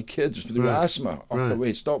kill my kids with asthma.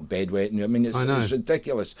 Wait, stop bedwetting. I mean, it's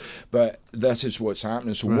ridiculous. But this is what's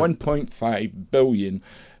happening. So 1.5 billion.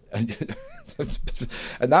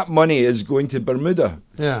 And that money is going to Bermuda.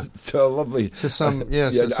 Yeah. To some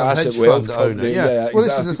hedge fund owner. Yeah. Well,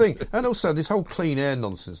 this is the thing. And also this whole clean air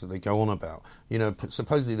nonsense that they go on about.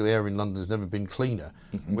 Supposedly the air in London has never been cleaner,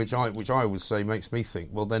 which I always say makes me think,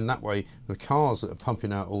 well, then that way the cars that are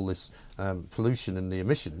pumping out all this pollution and the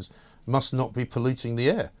emissions must not be polluting the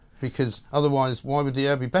air, because otherwise why would the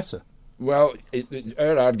air be better? Well,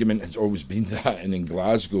 our argument has always been that, and in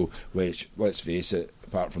Glasgow, which, let's face it,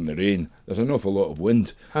 apart from the rain, there's an awful lot of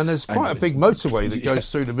wind. And there's quite a big motorway that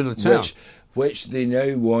goes through the middle of town. Which they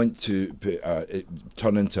now want to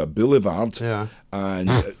turn into a boulevard and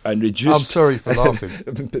reduce... I'm sorry for laughing.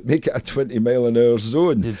 Make it a 20-mile-an-hour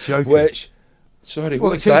zone. You're joking. What's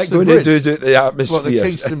that going to do to the atmosphere? The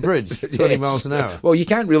Kingston Bridge, 20 miles an hour. Well, you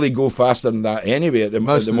can't really go faster than that anyway at the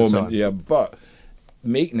moment. Time. Yeah, but...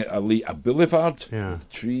 making it a boulevard with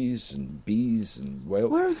trees and bees and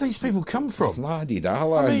where have these people come from?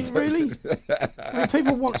 La-di-da-la. I mean, really? I mean,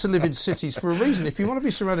 people want to live in cities for a reason. If you want to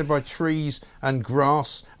be surrounded by trees and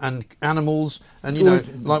grass and animals, and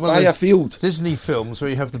like one of those field. Disney films where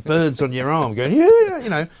you have the birds on your arm going,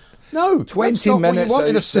 yeah, no, 20 minutes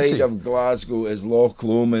outside of Glasgow is Loch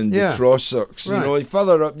Lomond, the Trossachs. Right.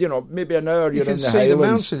 Further up, maybe an hour you're in the Highlands. The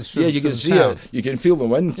mountains from, you can see it. You can feel the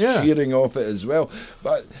wind shearing off it as well.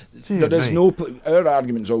 But there is our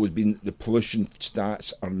argument's always been the pollution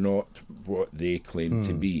stats are not what they claim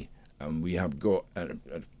to be, and we have got a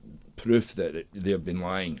proof that they've been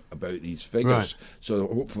lying about these figures. Right. So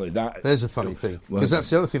hopefully that... There's a funny thing, because that's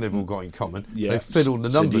the other thing they've all got in common. Yeah, they fiddle the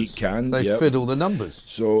numbers. They fiddle the numbers.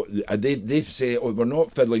 So they say, we're not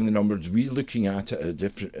fiddling the numbers, we're looking at it a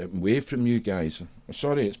different way from you guys.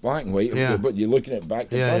 Sorry, it's black and white, but you're looking at it back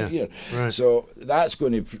to front here. Right. So that's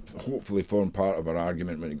going to hopefully form part of our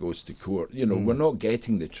argument when it goes to court. We're not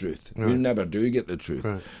getting the truth. Right. We never do get the truth.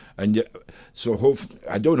 Right. And so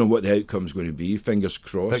I don't know what the outcome's going to be, fingers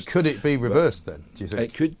crossed. But could it be reversed then, do you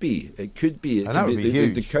think? It could be. And that would be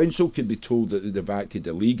huge. The council could be told that they've acted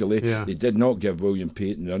illegally. Yeah. They did not give William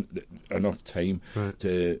Payton enough time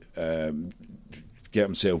to... get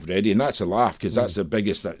himself ready, and that's a laugh because that's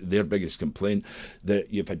their biggest complaint, that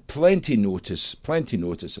you've had plenty notice.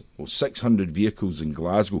 Well, 600 vehicles in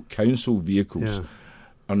Glasgow, council vehicles,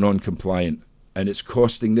 are non-compliant, and it's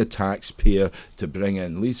costing the taxpayer to bring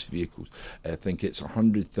in lease vehicles. I think it's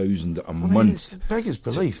 100,000 a month. It's beggars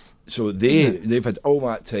belief. So they've had all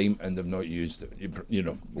that time and they've not used it,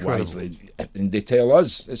 wisely. And they tell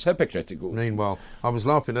us it's hypocritical. Meanwhile, I was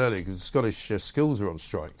laughing earlier because the Scottish schools are on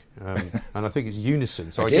strike, and I think it's unison.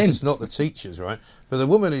 So I guess it's not the teachers, right? But the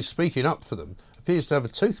woman who's speaking up for them appears to have a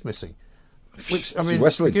tooth missing. Which, I mean,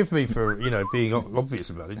 forgive me for, being obvious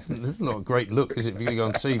about it. It's not a great look, is it, if you're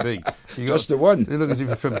going to go on TV? Just the one. You look as if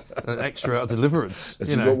you're from an extra out of Deliverance. Has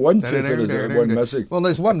he got one tooth or is there one missing? Well,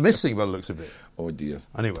 there's one missing by the looks of it. Oh, dear.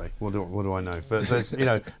 Anyway, what do I know? But, there's,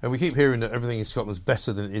 and we keep hearing that everything in Scotland's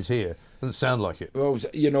better than it is here. Doesn't sound like it. Well,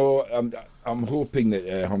 I'm hoping that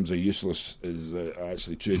Humza Useless is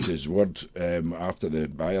actually true to his word after the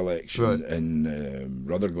by-election in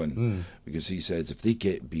Rutherglen, because he says if they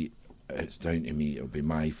get beat, it's down to me, it'll be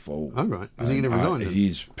my fault. Oh, right. Is he going to resign?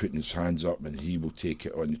 He's putting his hands up and he will take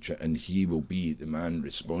it on and he will be the man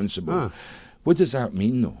responsible. Ah. What does that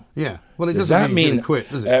mean, though? Yeah. Well, it doesn't mean he's going to quit,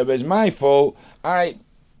 does it? It was my fault. I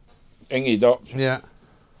inged up. Yeah.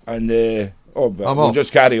 And, we'll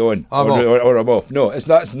just carry on. Or I'm off. No,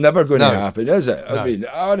 that's never going to happen, is it? No. I mean,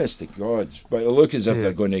 honest to God. But it looks as if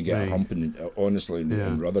they're going to get a humping, honestly,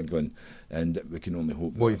 in Rutherglen. And we can only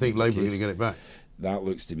hope... What, you think Labour are going to get it back? That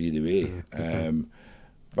looks to be the way. Yeah,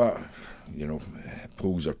 but,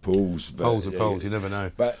 polls are polls. Polls are polls, you never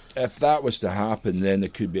know. But if that was to happen, then there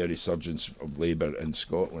could be a resurgence of Labour in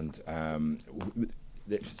Scotland.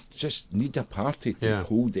 They just need a party to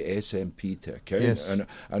hold the SNP to account. Yes. And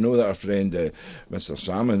I know that our friend Mr.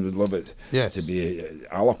 Salmon would love it to be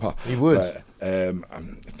Alapa. He would. But,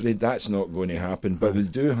 I'm afraid that's not going to happen. But we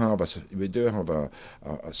do have a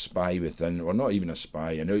spy within, or not even a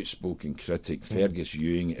spy, an outspoken critic, Fergus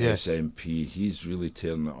Ewing, SNP. He's really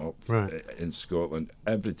tearing it up in Scotland.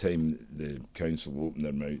 Every time the council open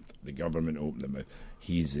their mouth, the government open their mouth,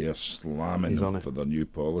 he's there slamming them for their new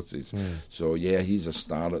policies. So, he's a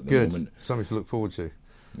star at the moment. Something to look forward to.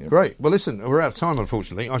 Yep. Great. Well, listen, we're out of time,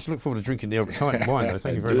 unfortunately. I shall look forward to drinking the Titan wine, though.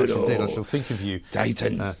 Thank you very much indeed. I shall think of you,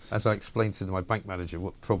 Titan, as I explained to my bank manager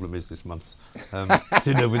what the problem is this month.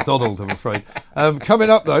 Dinner with Donald, I'm afraid. Coming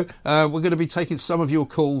up, though, we're going to be taking some of your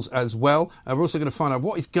calls as well. We're also going to find out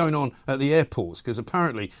what is going on at the airports, because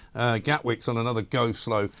apparently Gatwick's on another go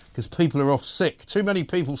slow because people are off sick. Too many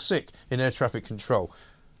people sick in air traffic control.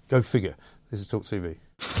 Go figure. This is Talk TV.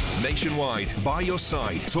 Nationwide, by your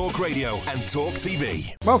side, Talk Radio and Talk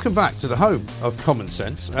TV. Welcome back to the home of common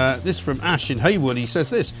sense. This from Ash in Haywood. He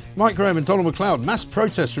says this: Mike Graham and Donald McLeod, mass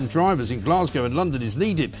protest from drivers in Glasgow and London is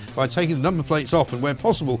needed by taking the number plates off and, where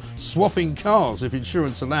possible, swapping cars if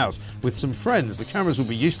insurance allows. With some friends, the cameras will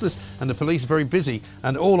be useless and the police very busy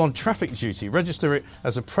and all on traffic duty. Register it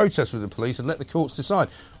as a protest with the police and let the courts decide.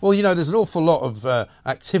 Well, there's an awful lot of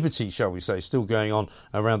activity, shall we say, still going on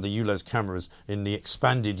around the ULEZ cameras in the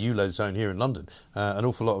expanded ULEZ zone here in London. An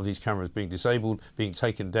awful lot of these cameras being disabled, being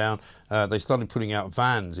taken down. They started putting out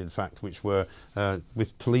vans, in fact, which were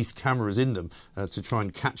with police cameras in them to try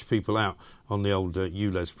and catch people out on the old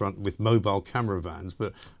ULEZ front with mobile camera vans.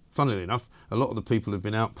 But funnily enough, a lot of the people have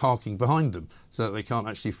been out parking behind them so that they can't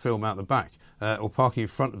actually film out the back, or parking in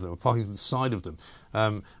front of them, or parking to the side of them.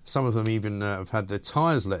 Some of them even have had their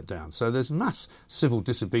tyres let down. So there's mass civil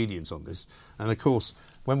disobedience on this. And of course,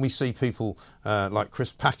 when we see people like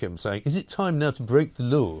Chris Packham saying, is it time now to break the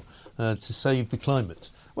law to save the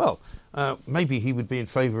climate? Well, maybe he would be in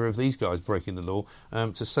favour of these guys breaking the law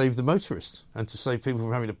to save the motorist and to save people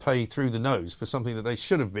from having to pay through the nose for something that they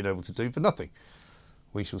should have been able to do for nothing.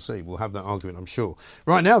 We shall see. We'll have that argument, I'm sure.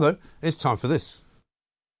 Right now, though, it's time for this.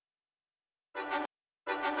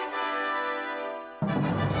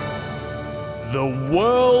 The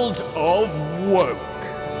world of woke.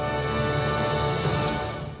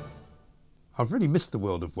 I've really missed the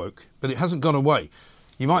world of woke, but it hasn't gone away.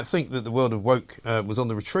 You might think that the world of woke was on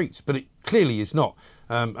the retreat, but it clearly is not.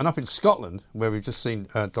 And up in Scotland, where we've just seen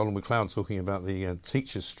Donald MacLeod talking about the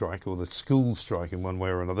teachers' strike, or the school strike in one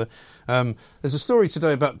way or another, there's a story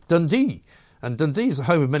today about Dundee. And Dundee is the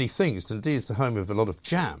home of many things. Dundee is the home of a lot of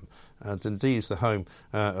jam. Dundee is the home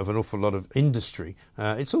of an awful lot of industry.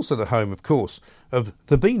 It's also the home, of course, of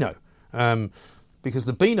the Beano, because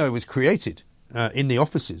the Beano was created in the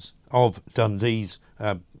offices of Dundee's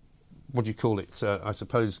what do you call it, I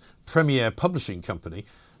suppose, premier publishing company.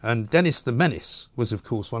 And Dennis the Menace was, of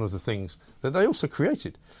course, one of the things that they also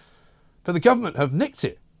created. But the government have nicked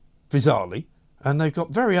it, bizarrely, and they've got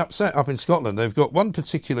very upset up in Scotland. They've got one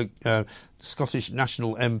particular Scottish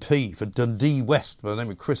National MP for Dundee West by the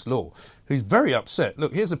name of Chris Law, who's very upset.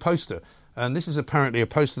 Look, here's a poster, and this is apparently a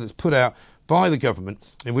poster that's put out by the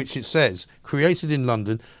government in which it says, created in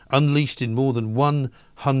London, unleashed in more than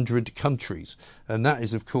 100 countries. And that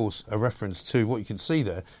is, of course, a reference to what you can see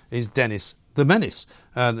there is Dennis the Menace.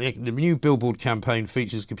 The new billboard campaign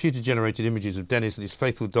features computer-generated images of Dennis and his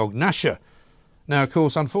faithful dog, Nasha. Now, of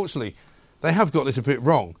course, unfortunately, they have got this a bit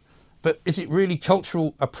wrong. But is it really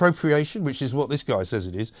cultural appropriation, which is what this guy says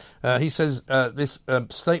it is? He says this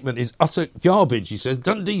statement is utter garbage. He says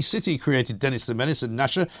Dundee City created Dennis the Menace and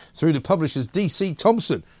Nasha through the publishers D.C.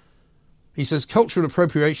 Thompson. He says cultural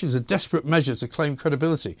appropriation is a desperate measure to claim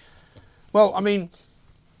credibility. Well, I mean,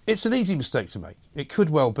 it's an easy mistake to make. It could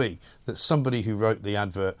well be that somebody who wrote the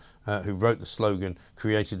advert, who wrote the slogan,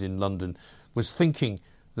 created in London, was thinking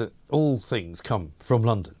that all things come from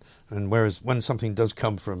London. And whereas when something does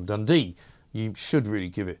come from Dundee, you should really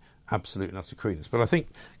give it absolute and utter credence. But I think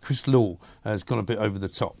Chris Law has gone a bit over the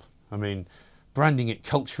top. I mean, branding it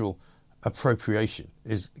cultural appropriation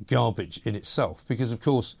is garbage in itself because, of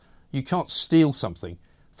course, you can't steal something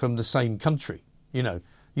from the same country. You know,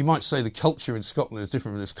 you might say the culture in Scotland is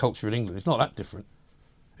different from this culture in England. It's not that different.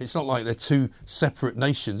 It's not like they're two separate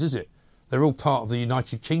nations, is it? They're all part of the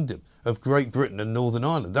United Kingdom of Great Britain and Northern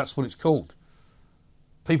Ireland. That's what it's called.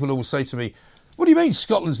 People always say to me, what do you mean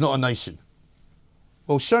Scotland's not a nation?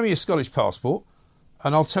 Well, show me a Scottish passport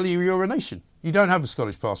and I'll tell you you're a nation. You don't have a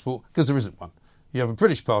Scottish passport because there isn't one. You have a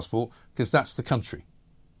British passport because that's the country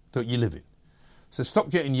that you live in. So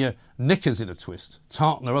stop getting your knickers in a twist,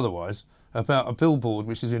 tartan or otherwise, about a billboard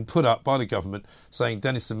which has been put up by the government saying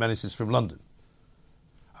Dennis the Menace is from London.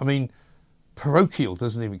 I mean, parochial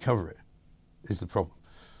doesn't even cover it, is the problem.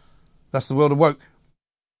 That's the world of woke.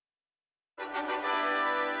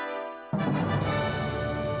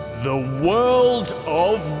 The world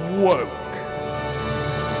of woke.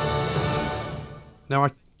 Now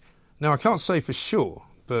I can't say for sure,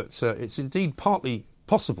 but it's indeed partly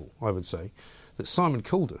possible, I would say, that Simon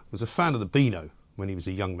Calder was a fan of the Beano when he was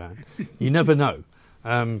a young man. You never know.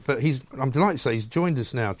 But I'm delighted to say he's joined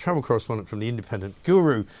us now, travel correspondent from The Independent,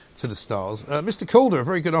 guru to the stars. Mr. Calder, a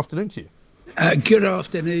very good afternoon to you. Good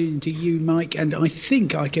afternoon to you, Mike. And I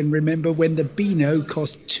think I can remember when the Beano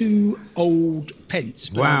cost 2 old pence.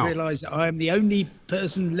 But wow. I realise that I am the only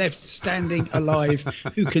person left standing alive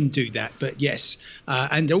who can do that. But yes,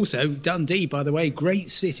 and also Dundee, by the way, great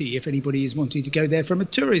city if anybody is wanting to go there from a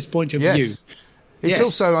tourist point of view. It's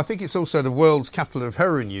also, I think it's also the world's capital of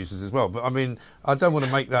heroin users as well. But I mean, I don't want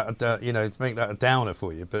to make that, make that a downer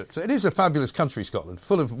for you. But it is a fabulous country, Scotland,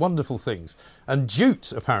 full of wonderful things. And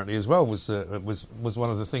jute, apparently, as well, was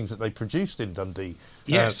one of the things that they produced in Dundee.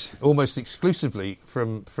 Yes, almost exclusively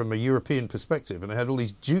from a European perspective, and they had all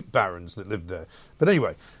these jute barons that lived there. But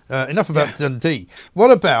anyway, enough about Dundee.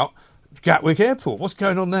 What about Gatwick Airport? What's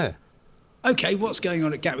going on there? OK, what's going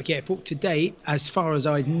on at Gatwick Airport today, as far as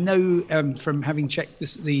I know from having checked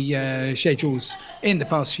the schedules in the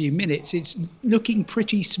past few minutes, it's looking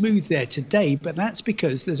pretty smooth there today. But that's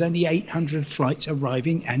because there's only 800 flights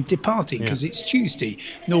arriving and departing because it's Tuesday,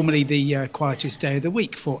 normally the quietest day of the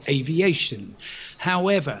week for aviation.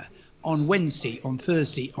 However, on Wednesday, on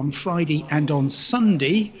Thursday, on Friday and on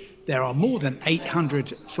Sunday, There are more than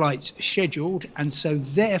 800 flights scheduled, and so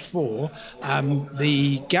therefore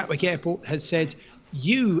the Gatwick Airport has said,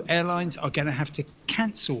 you airlines are going to have to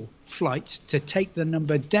cancel flights to take the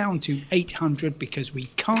number down to 800 because we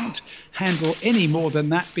can't handle any more than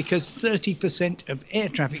that, because 30% of air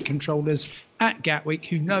traffic controllers at Gatwick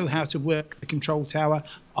who know how to work the control tower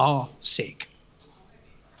are sick.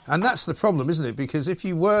 And that's the problem, isn't it? Because if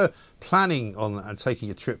you were planning on taking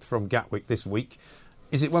a trip from Gatwick this week,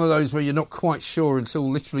 is it one of those where you're not quite sure until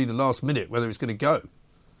literally the last minute whether it's going to go?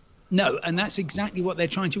 No, and that's exactly what they're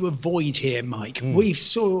trying to avoid here, Mike. We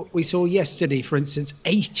saw yesterday, for instance,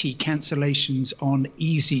 80 cancellations on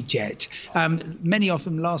EasyJet, many of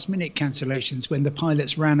them last-minute cancellations when the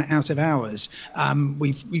pilots ran out of hours.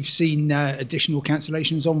 We've seen additional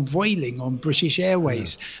cancellations on Vueling, on British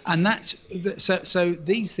Airways, and so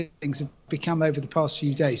these things have become over the past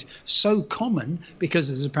few days so common because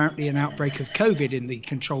there's apparently an outbreak of COVID in the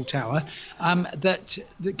control tower that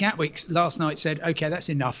the Gatwick last night said, OK, that's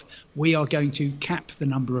enough. We are going to cap the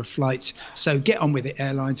number of flights. So get on with it,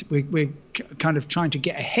 airlines. We're kind of trying to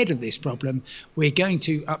get ahead of this problem. We're going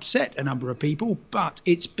to upset a number of people, but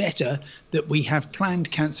it's better that we have planned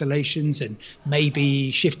cancellations and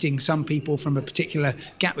maybe shifting some people from a particular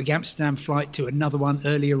Gatwick Amsterdam flight to another one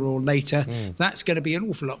earlier or later. That's going to be an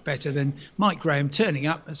awful lot better than Mike Graham turning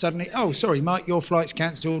up and suddenly, oh, sorry, Mike, your flight's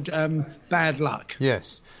cancelled. Bad luck.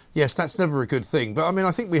 Yes, that's never a good thing. But, I mean,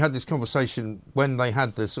 I think we had this conversation when they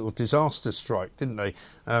had the sort of disaster strike, didn't they?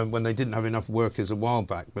 When they didn't have enough workers a while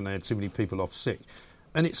back, when they had too many people off sick.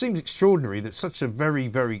 And it seems extraordinary that such a very,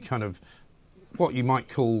 very kind of what you might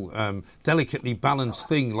call delicately balanced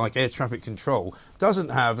thing like air traffic control doesn't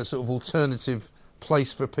have a sort of alternative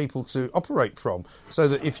place for people to operate from, so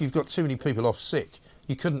that if you've got too many people off sick,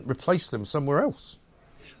 you couldn't replace them somewhere else.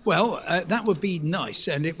 Well, that would be nice.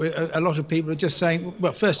 And a lot of people are just saying,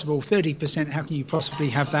 well, first of all, 30%, how can you possibly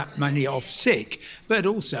have that many off sick? But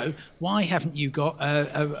also, why haven't you got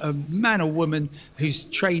a man or woman who's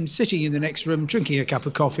trained sitting in the next room, drinking a cup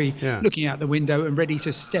of coffee, looking out the window and ready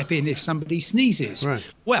to step in if somebody sneezes? Right.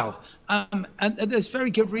 Well, and there's very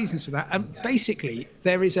good reasons for that. And basically,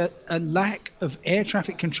 there is a lack of air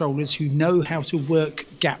traffic controllers who know how to work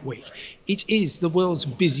Gatwick. It is the world's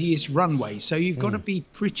busiest runway, so you've got to be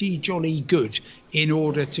pretty jolly good in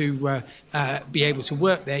order to be able to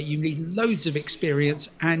work there. You need loads of experience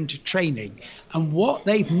and training. And what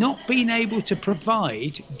they've not been able to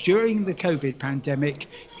provide during the COVID pandemic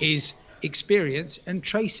is experience and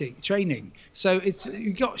training. So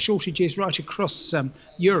you've got shortages right across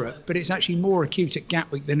Europe, but it's actually more acute at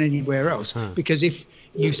Gatwick than anywhere else. Because if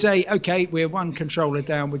you say, OK, we're one controller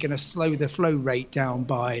down, we're going to slow the flow rate down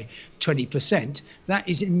by 20%, that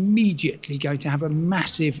is immediately going to have a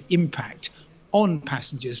massive impact on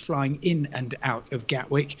passengers flying in and out of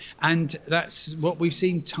Gatwick, and that's what we've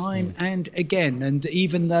seen time and again. And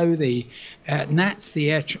even though the NATS,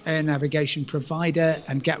 the air navigation provider,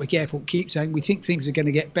 and Gatwick Airport keep saying we think things are going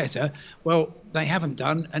to get better, well, they haven't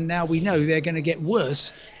done, and now we know they're going to get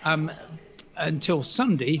worse until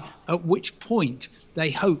Sunday, at which point they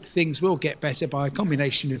hope things will get better by a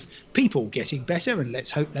combination of people getting better, and let's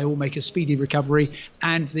hope they all make a speedy recovery,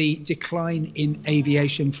 and the decline in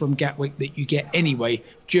aviation from Gatwick that you get anyway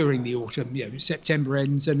during the autumn. September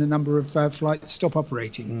ends and a number of flights stop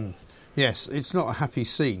operating. Yes, it's not a happy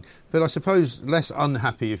scene, but I suppose less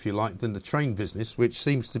unhappy, if you like, than the train business, which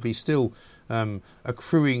seems to be still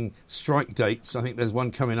accruing strike dates. I think there's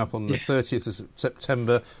one coming up on the 30th of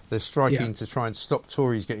September. They're striking to try and stop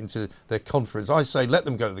Tories getting to their conference. I say let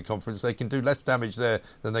them go to the conference. They can do less damage there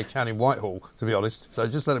than they can in Whitehall, to be honest. So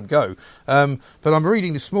just let them go. But I'm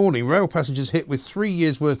reading this morning, rail passengers hit with 3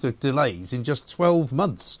 years' worth of delays in just 12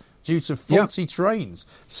 months. Due to faulty trains,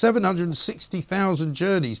 760,000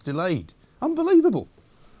 journeys delayed. Unbelievable.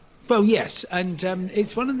 Well, yes, and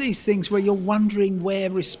it's one of these things where you're wondering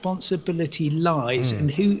where responsibility lies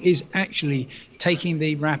and who is actually taking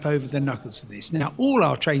the rap over the knuckles of this. Now, all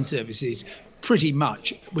our train services, pretty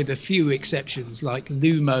much, with a few exceptions like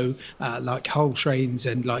Lumo, like Hull Trains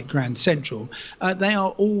and like Grand Central, they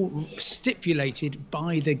are all stipulated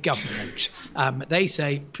by the government. They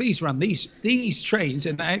say, please run these trains,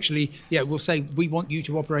 and they actually, will say, we want you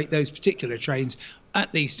to operate those particular trains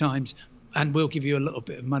at these times, and we'll give you a little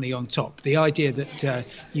bit of money on top. The idea that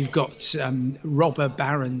you've got robber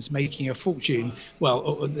barons making a fortune,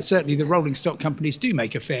 well, certainly the rolling stock companies do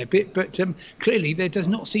make a fair bit, but clearly there does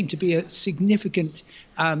not seem to be a significant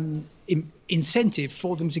incentive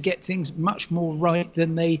for them to get things much more right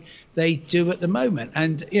than they do at the moment.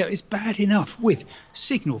 And it's bad enough with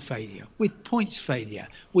signal failure, with points failure,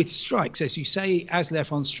 with strikes, as you say.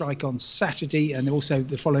 ASLEF on strike on Saturday, and also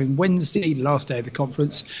the following Wednesday, the last day of the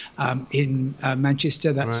conference in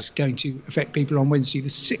Manchester. That's going to affect people on Wednesday, the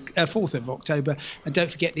 4th of October. And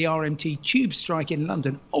don't forget the RMT tube strike in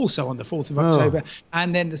London, also on the 4th of October,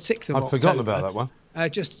 and then the 6th of October. I'd forgotten about that one.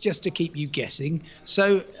 Just to keep you guessing.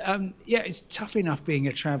 So, it's tough enough being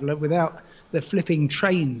a traveller without the flipping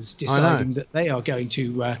trains deciding that they are going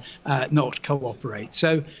to not cooperate.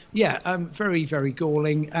 So, very, very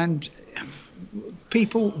galling. And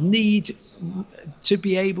people need to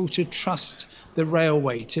be able to trust the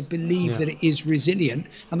railway, to believe that it is resilient,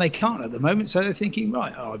 and they can't at the moment. So they're thinking,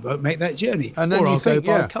 I won't make that journey, and then or you I'll think,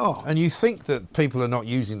 go by car. And you think that people are not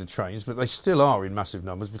using the trains, but they still are in massive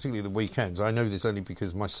numbers, particularly the weekends. I know this only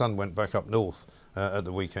because my son went back up north at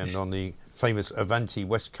the weekend on the famous Avanti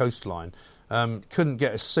West Coast line. Couldn't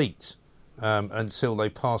get a seat until they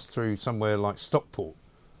passed through somewhere like Stockport.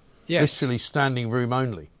 Yes. Literally standing room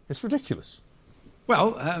only. It's ridiculous.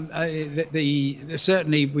 Well,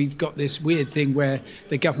 certainly we've got this weird thing where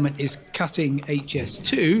the government is cutting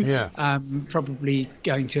HS2, probably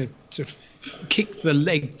going to sort of kick the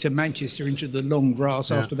leg to Manchester into the long grass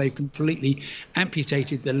after they've completely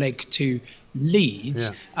amputated the leg to Leeds.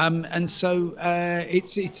 And so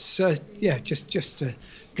it's just a...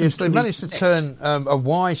 Yes, they managed to turn a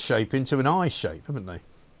Y shape into an I shape, haven't they?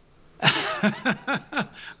 I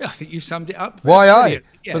think you summed it up. YI, yes.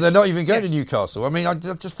 But they're not even going to Newcastle. I mean, I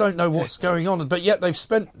just don't know what's going on. But yet they've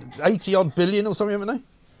spent 80-odd billion or something, haven't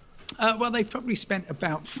they? Well, they've probably spent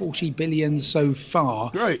about 40 billion so far.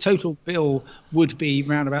 Great. Total bill would be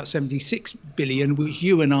around about 76 billion, which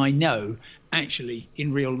you and I know actually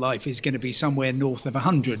in real life is going to be somewhere north of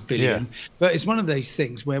 100 billion. But it's one of those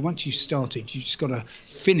things where once you started, you just got to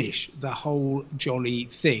finish the whole jolly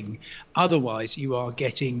thing. Otherwise, you are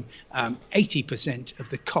getting 80% of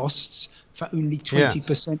the costs for only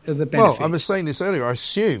 20% of the benefit. Well, I was saying this earlier. I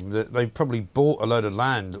assume that they probably bought a load of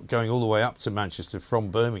land going all the way up to Manchester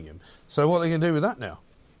from Birmingham. So what are they going to do with that now?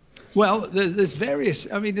 Well, there's various.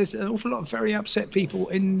 I mean, there's an awful lot of very upset people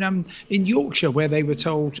in Yorkshire where they were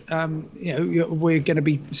told, we're going to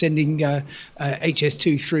be sending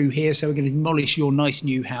HS2 through here, so we're going to demolish your nice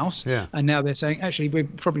new house. And now they're saying, actually, we're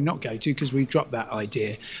probably not going to because we dropped that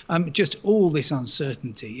idea. Just all this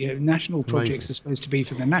uncertainty. National projects are supposed to be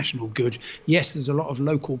for the national good. Yes, there's a lot of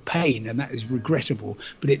local pain, and that is regrettable.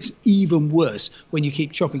 But it's even worse when you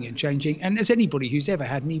keep chopping and changing. And as anybody who's ever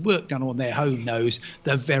had any work done on their home knows,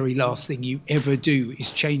 the very last thing you ever do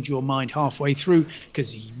is change your mind halfway through,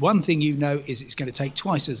 because one thing you know is it's going to take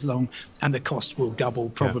twice as long and the cost will double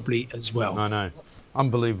probably as well. I know.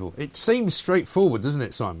 Unbelievable. It seems straightforward, doesn't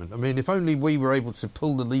it, Simon? I mean, if only we were able to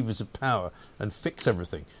pull the levers of power and fix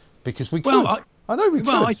everything, because we could. I know we could.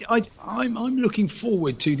 Well, I'm looking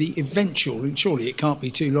forward to the eventual, and surely it can't be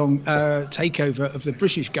too long, takeover of the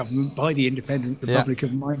British government by the independent Republic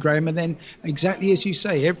of Mike Graham, and then exactly as you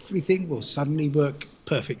say, everything will suddenly work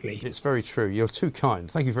perfectly. It's very true. You're too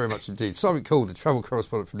kind. Thank you very much indeed. Simon Cole, the travel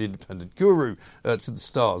correspondent from the Independent, guru to the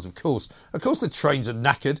stars, of course. Of course, the trains are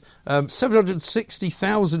knackered.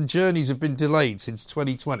 760,000 journeys have been delayed since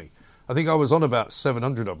 2020. I think I was on about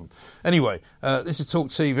 700 of them. Anyway, this is Talk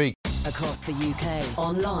TV. Across the UK,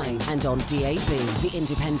 online and on DAB, the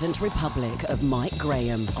Independent Republic of Mike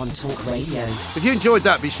Graham on Talk Radio. So if you enjoyed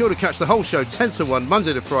that, be sure to catch the whole show 10 to 1,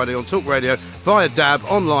 Monday to Friday on Talk Radio, via DAB,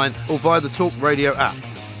 online or via the Talk Radio app.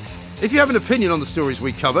 If you have an opinion on the stories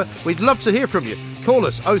we cover, we'd love to hear from you. Call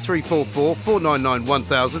us 0344 499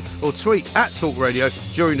 1000 or tweet at Talk Radio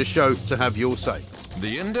during the show to have your say.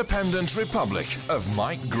 The Independent Republic of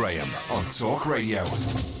Mike Graham on Talk Radio.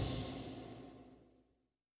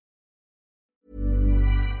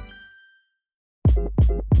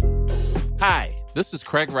 Hi, this is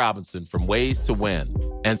Craig Robinson from Ways to Win,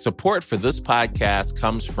 and support for this podcast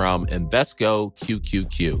comes from Invesco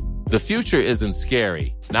QQQ. The future isn't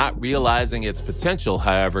scary. Not realizing its potential,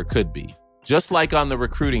 however, could be. Just like on the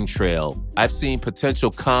recruiting trail, I've seen potential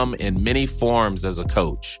come in many forms as a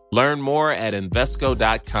coach. Learn more at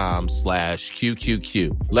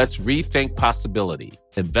Invesco.com/QQQ. Let's rethink possibility.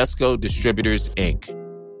 Invesco Distributors, Inc.